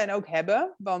durven en ook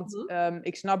hebben. Want Mhm.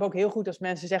 ik snap ook heel goed als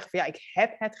mensen zeggen van ja, ik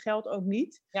heb het geld ook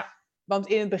niet. Ja. Want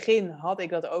in het begin had ik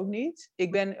dat ook niet.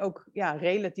 Ik ben ook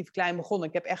relatief klein begonnen.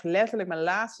 Ik heb echt letterlijk mijn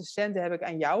laatste centen heb ik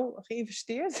aan jou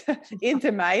geïnvesteerd. In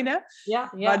termijnen.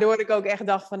 Ja, ja. Waardoor ik ook echt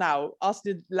dacht van nou, als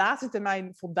de laatste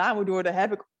termijn voldaan moet worden,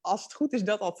 heb ik, als het goed is,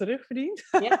 dat al terugverdiend.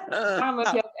 Ja, daarom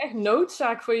heb je ook echt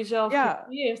noodzaak voor jezelf Ja,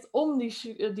 gecreëerd om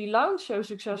die launch zo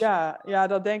succesvol. ja,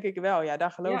 dat denk ik wel. Ja,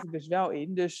 daar geloof Ja, ik dus wel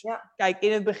in. Dus ja, kijk,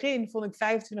 in het begin vond ik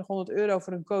 2500 euro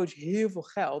voor een coach heel veel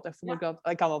geld. En vond ja.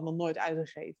 ik had dat nog nooit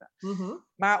uitgegeven. Mhm.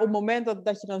 Maar op het moment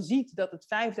dat je dan ziet dat het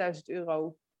 5000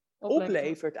 euro Opleveren.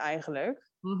 oplevert eigenlijk.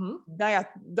 Mhm. Nou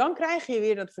ja, dan krijg je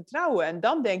weer dat vertrouwen. En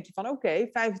dan denk je van oké,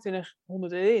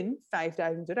 2500 erin,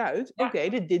 5000 eruit. Ja. Oké,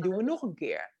 dit doen we nog een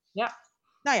keer. Ja.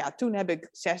 Nou ja, toen heb ik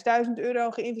 6000 euro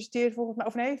geïnvesteerd volgens mij.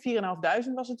 Of nee,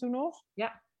 4500 was het toen nog.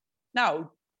 Ja. Nou,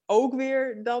 ook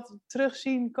weer dat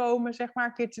terugzien komen, zeg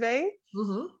maar, keer 2.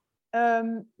 Mhm.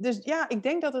 Dus ja, ik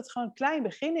denk dat het gewoon klein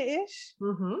beginnen is.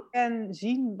 Mhm. En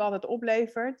zien wat het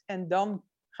oplevert. En dan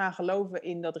gaan geloven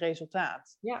in dat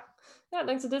resultaat. Ja. Ja, ik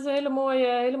denk dat dit een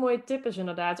hele mooie tip is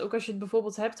inderdaad. Ook als je het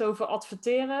bijvoorbeeld hebt over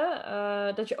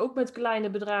adverteren, dat je ook met kleine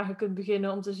bedragen kunt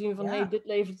beginnen om te zien van hey, Ja. dit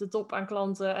levert het op aan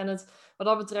klanten en het wat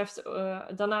dat betreft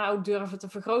daarna ook durven te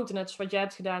vergroten. Net zoals wat jij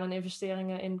hebt gedaan in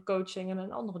investeringen in coaching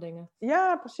en andere dingen.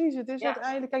 Ja, precies. Het is Ja,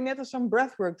 uiteindelijk, kijk, net als zo'n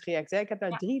breathwork traject. Hè? Ik heb daar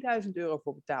ja, 3000 euro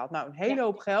voor betaald. Nou, een hele ja.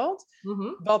 hoop geld,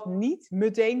 Mhm. wat niet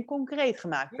meteen concreet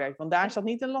gemaakt Ja, werd. Want daar ja, zat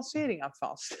niet een lancering aan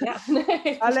vast. ja,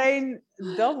 nee. Alleen,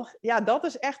 dat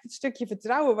is echt het stukje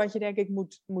vertrouwen wat je denk ik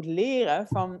moet leren.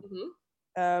 Van,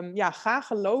 Mhm. ga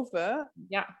geloven,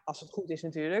 Ja. als het goed is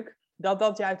natuurlijk,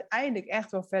 dat je uiteindelijk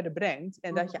echt wel verder brengt.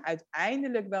 En dat Mhm. je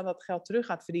uiteindelijk wel dat geld terug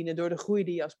gaat verdienen door de groei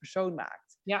die je als persoon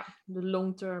maakt. Ja, de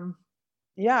long term.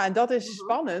 Ja, en dat is Mhm.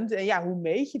 spannend. En ja, hoe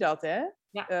meet je dat, hè?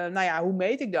 Ja. Nou ja, hoe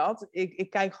meet ik dat? Ik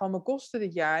kijk gewoon mijn kosten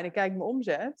dit jaar en ik kijk mijn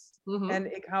omzet. Mhm.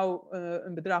 En ik hou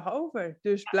een bedrag over.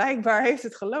 Dus blijkbaar heeft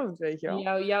het geloond, weet je En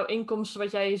wel. jouw inkomsten,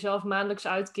 wat jij jezelf maandelijks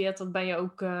uitkeert, dat ben je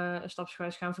ook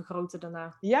stapsgewijs gaan vergroten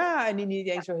daarna. Ja, en niet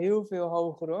Ja. eens zo heel veel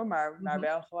hoger hoor. Maar Mhm.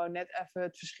 wel gewoon net even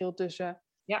het verschil tussen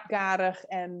Ja, karig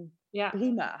en ja.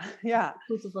 prima. Ja,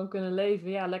 Goed ervan kunnen leven.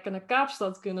 Ja, lekker naar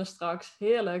Kaapstad kunnen straks.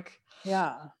 Heerlijk.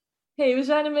 ja. Hey, we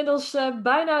zijn inmiddels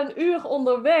bijna een uur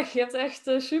onderweg. Je hebt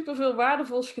echt superveel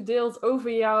waardevols gedeeld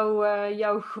over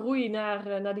jouw groei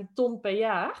naar die ton per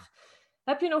jaar.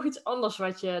 Heb je nog iets anders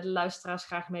wat je de luisteraars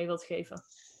graag mee wilt geven?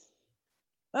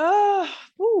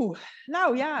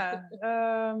 Nou ja,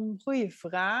 goede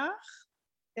vraag.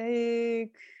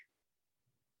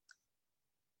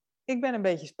 Ik ben een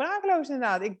beetje sprakeloos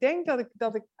inderdaad. Ik denk dat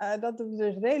het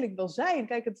dus redelijk wil zijn.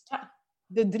 Kijk, Ja.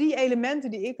 de 3 elementen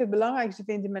die ik het belangrijkste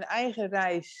vind in mijn eigen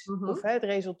reis, Mhm. of het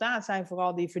resultaat zijn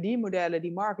vooral die verdienmodellen,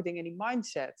 die marketing en die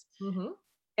mindset. Mhm.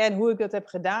 En hoe ik dat heb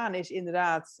gedaan is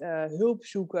inderdaad hulp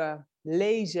zoeken,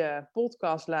 lezen,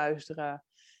 podcast luisteren,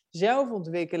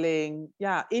 zelfontwikkeling,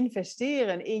 ja,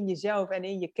 investeren in jezelf en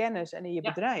in je kennis en in je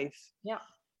Ja. bedrijf. Ja.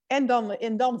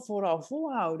 En dan vooral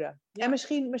volhouden. Ja. En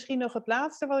misschien nog het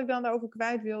laatste wat ik dan daarover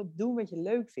kwijt wil, doen wat je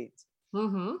leuk vindt.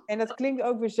 Mhm. En dat klinkt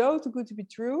ook weer zo too good to be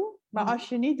true. Maar Mhm. als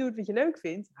je niet doet wat je leuk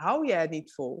vindt, hou je het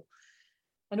niet vol.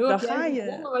 En hoe Dan heb jij ga je...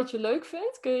 gevonden wat je leuk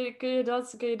vindt? Kun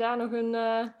je daar nog een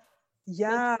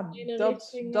Ja, ene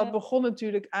richting... dat begon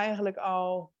natuurlijk eigenlijk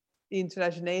al in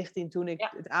 2019 toen ik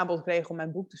Ja. het aanbod kreeg om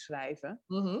mijn boek te schrijven.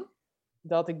 Mhm.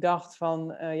 Dat ik dacht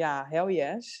van, hell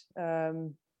yes.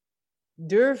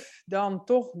 Durf dan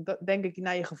toch, denk ik,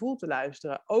 naar je gevoel te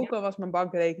luisteren. Ook Ja. al was mijn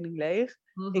bankrekening leeg.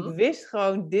 Mhm. Ik wist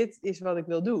gewoon, dit is wat ik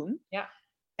wil doen. Ja.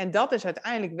 En dat is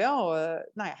uiteindelijk wel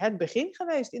het begin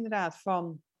geweest inderdaad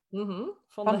van Mhm.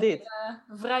 van dit.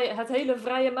 Het hele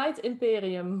vrije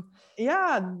meid-imperium.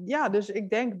 Ja, dus ik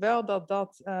denk wel dat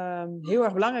dat heel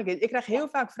erg belangrijk is. Ik krijg heel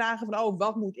vaak vragen van, oh,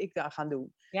 wat moet ik dan gaan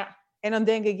doen? Ja. En dan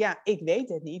denk ik, ja, ik weet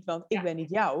het niet, want ik Ja. ben niet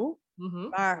jou. Mhm.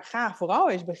 Maar ga vooral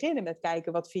eens beginnen met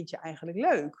kijken, wat vind je eigenlijk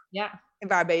leuk? Ja. En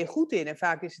waar ben je goed in? En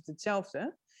vaak is het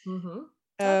hetzelfde. Mhm.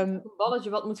 Ehm, Een balletje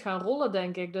wat moet gaan rollen,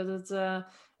 denk ik.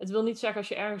 Het wil niet zeggen als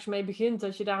je ergens mee begint,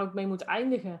 dat je daar ook mee moet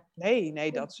eindigen.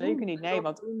 nee, dat zeker niet. Nee,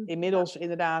 want inmiddels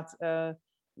inderdaad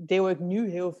deel ik nu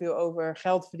heel veel over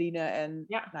geld verdienen en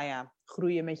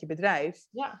groeien met je bedrijf.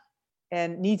 Ja.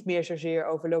 En niet meer zozeer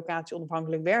over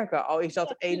locatie-onafhankelijk werken. Al is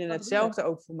dat een en hetzelfde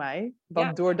ook voor mij.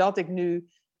 Want doordat ik nu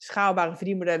schaalbare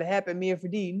verdienmodellen heb en meer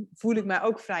verdien, voel ik mij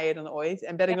ook vrijer dan ooit.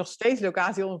 En ben ik nog steeds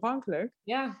locatie onafhankelijk.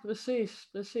 Ja, precies.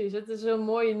 Het is heel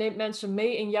mooi. Je neemt mensen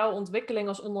mee in jouw ontwikkeling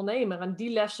als ondernemer. En die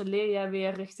lessen leer jij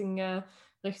weer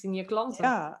richting je klanten.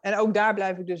 Ja, en ook daar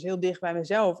blijf ik dus heel dicht bij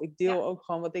mezelf. Ik deel ook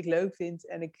gewoon wat ik leuk vind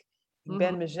en ik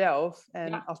ben mezelf.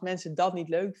 En als mensen dat niet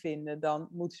leuk vinden, dan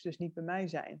moeten ze dus niet bij mij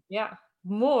zijn. Ja,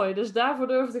 mooi. Dus daarvoor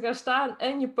durven te gaan staan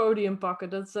en je podium pakken.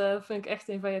 Dat vind ik echt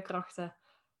een van je krachten.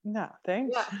 Nou,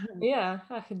 thanks. Ja,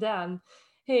 graag gedaan.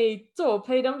 Hey, top.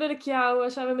 Hey, dan wil ik jou,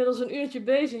 zijn we inmiddels een uurtje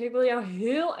bezig. Ik wil jou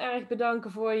heel erg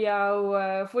bedanken voor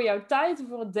jouw tijd en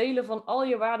voor het delen van al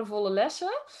je waardevolle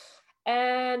lessen.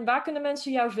 En waar kunnen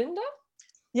mensen jou vinden?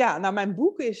 Ja, nou mijn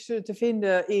boek is te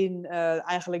vinden in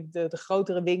eigenlijk de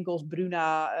grotere winkels,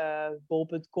 Bruna,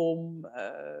 bol.com,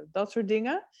 dat soort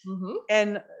dingen.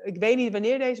 En ik weet niet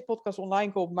wanneer deze podcast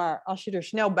online komt, maar als je er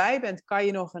snel bij bent, kan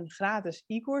je nog een gratis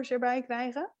e-course erbij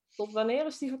krijgen. Tot wanneer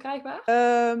is die verkrijgbaar?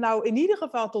 Nou, in ieder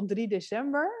geval tot 3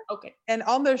 december. Oké. En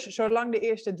anders, zolang de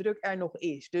eerste druk er nog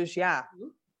is. Dus ja,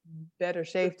 better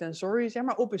safe than sorry, zeg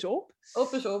maar. Op is op.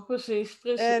 Op is op, precies.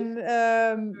 En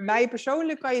mij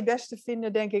persoonlijk kan je het beste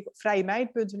vinden, denk ik, op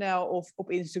vrijemeid.nl of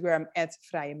op Instagram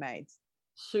 @vrijemeid.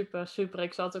 Super.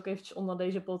 Ik zal het ook eventjes onder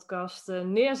deze podcast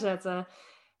neerzetten.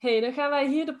 Hey, dan gaan wij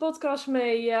hier de podcast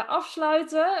mee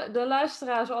afsluiten. De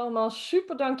luisteraars allemaal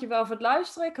super dankjewel voor het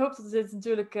luisteren. Ik hoop dat dit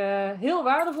natuurlijk heel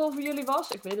waardevol voor jullie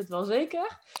was. Ik weet het wel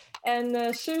zeker.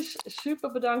 En Suus,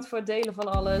 super bedankt voor het delen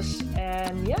van alles.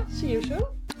 En ja, see you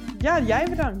soon. Ja, jij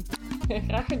bedankt.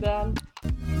 Graag gedaan.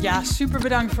 Ja, super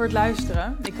bedankt voor het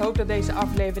luisteren. Ik hoop dat deze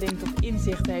aflevering tot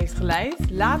inzichten heeft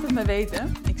geleid. Laat het me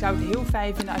weten. Ik zou het heel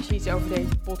fijn vinden als je iets over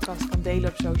deze podcast kan delen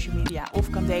op social media of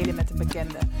kan delen met een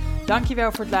bekende.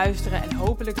 Dankjewel voor het luisteren en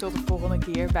hopelijk tot de volgende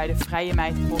keer bij de Vrije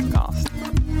Meid podcast.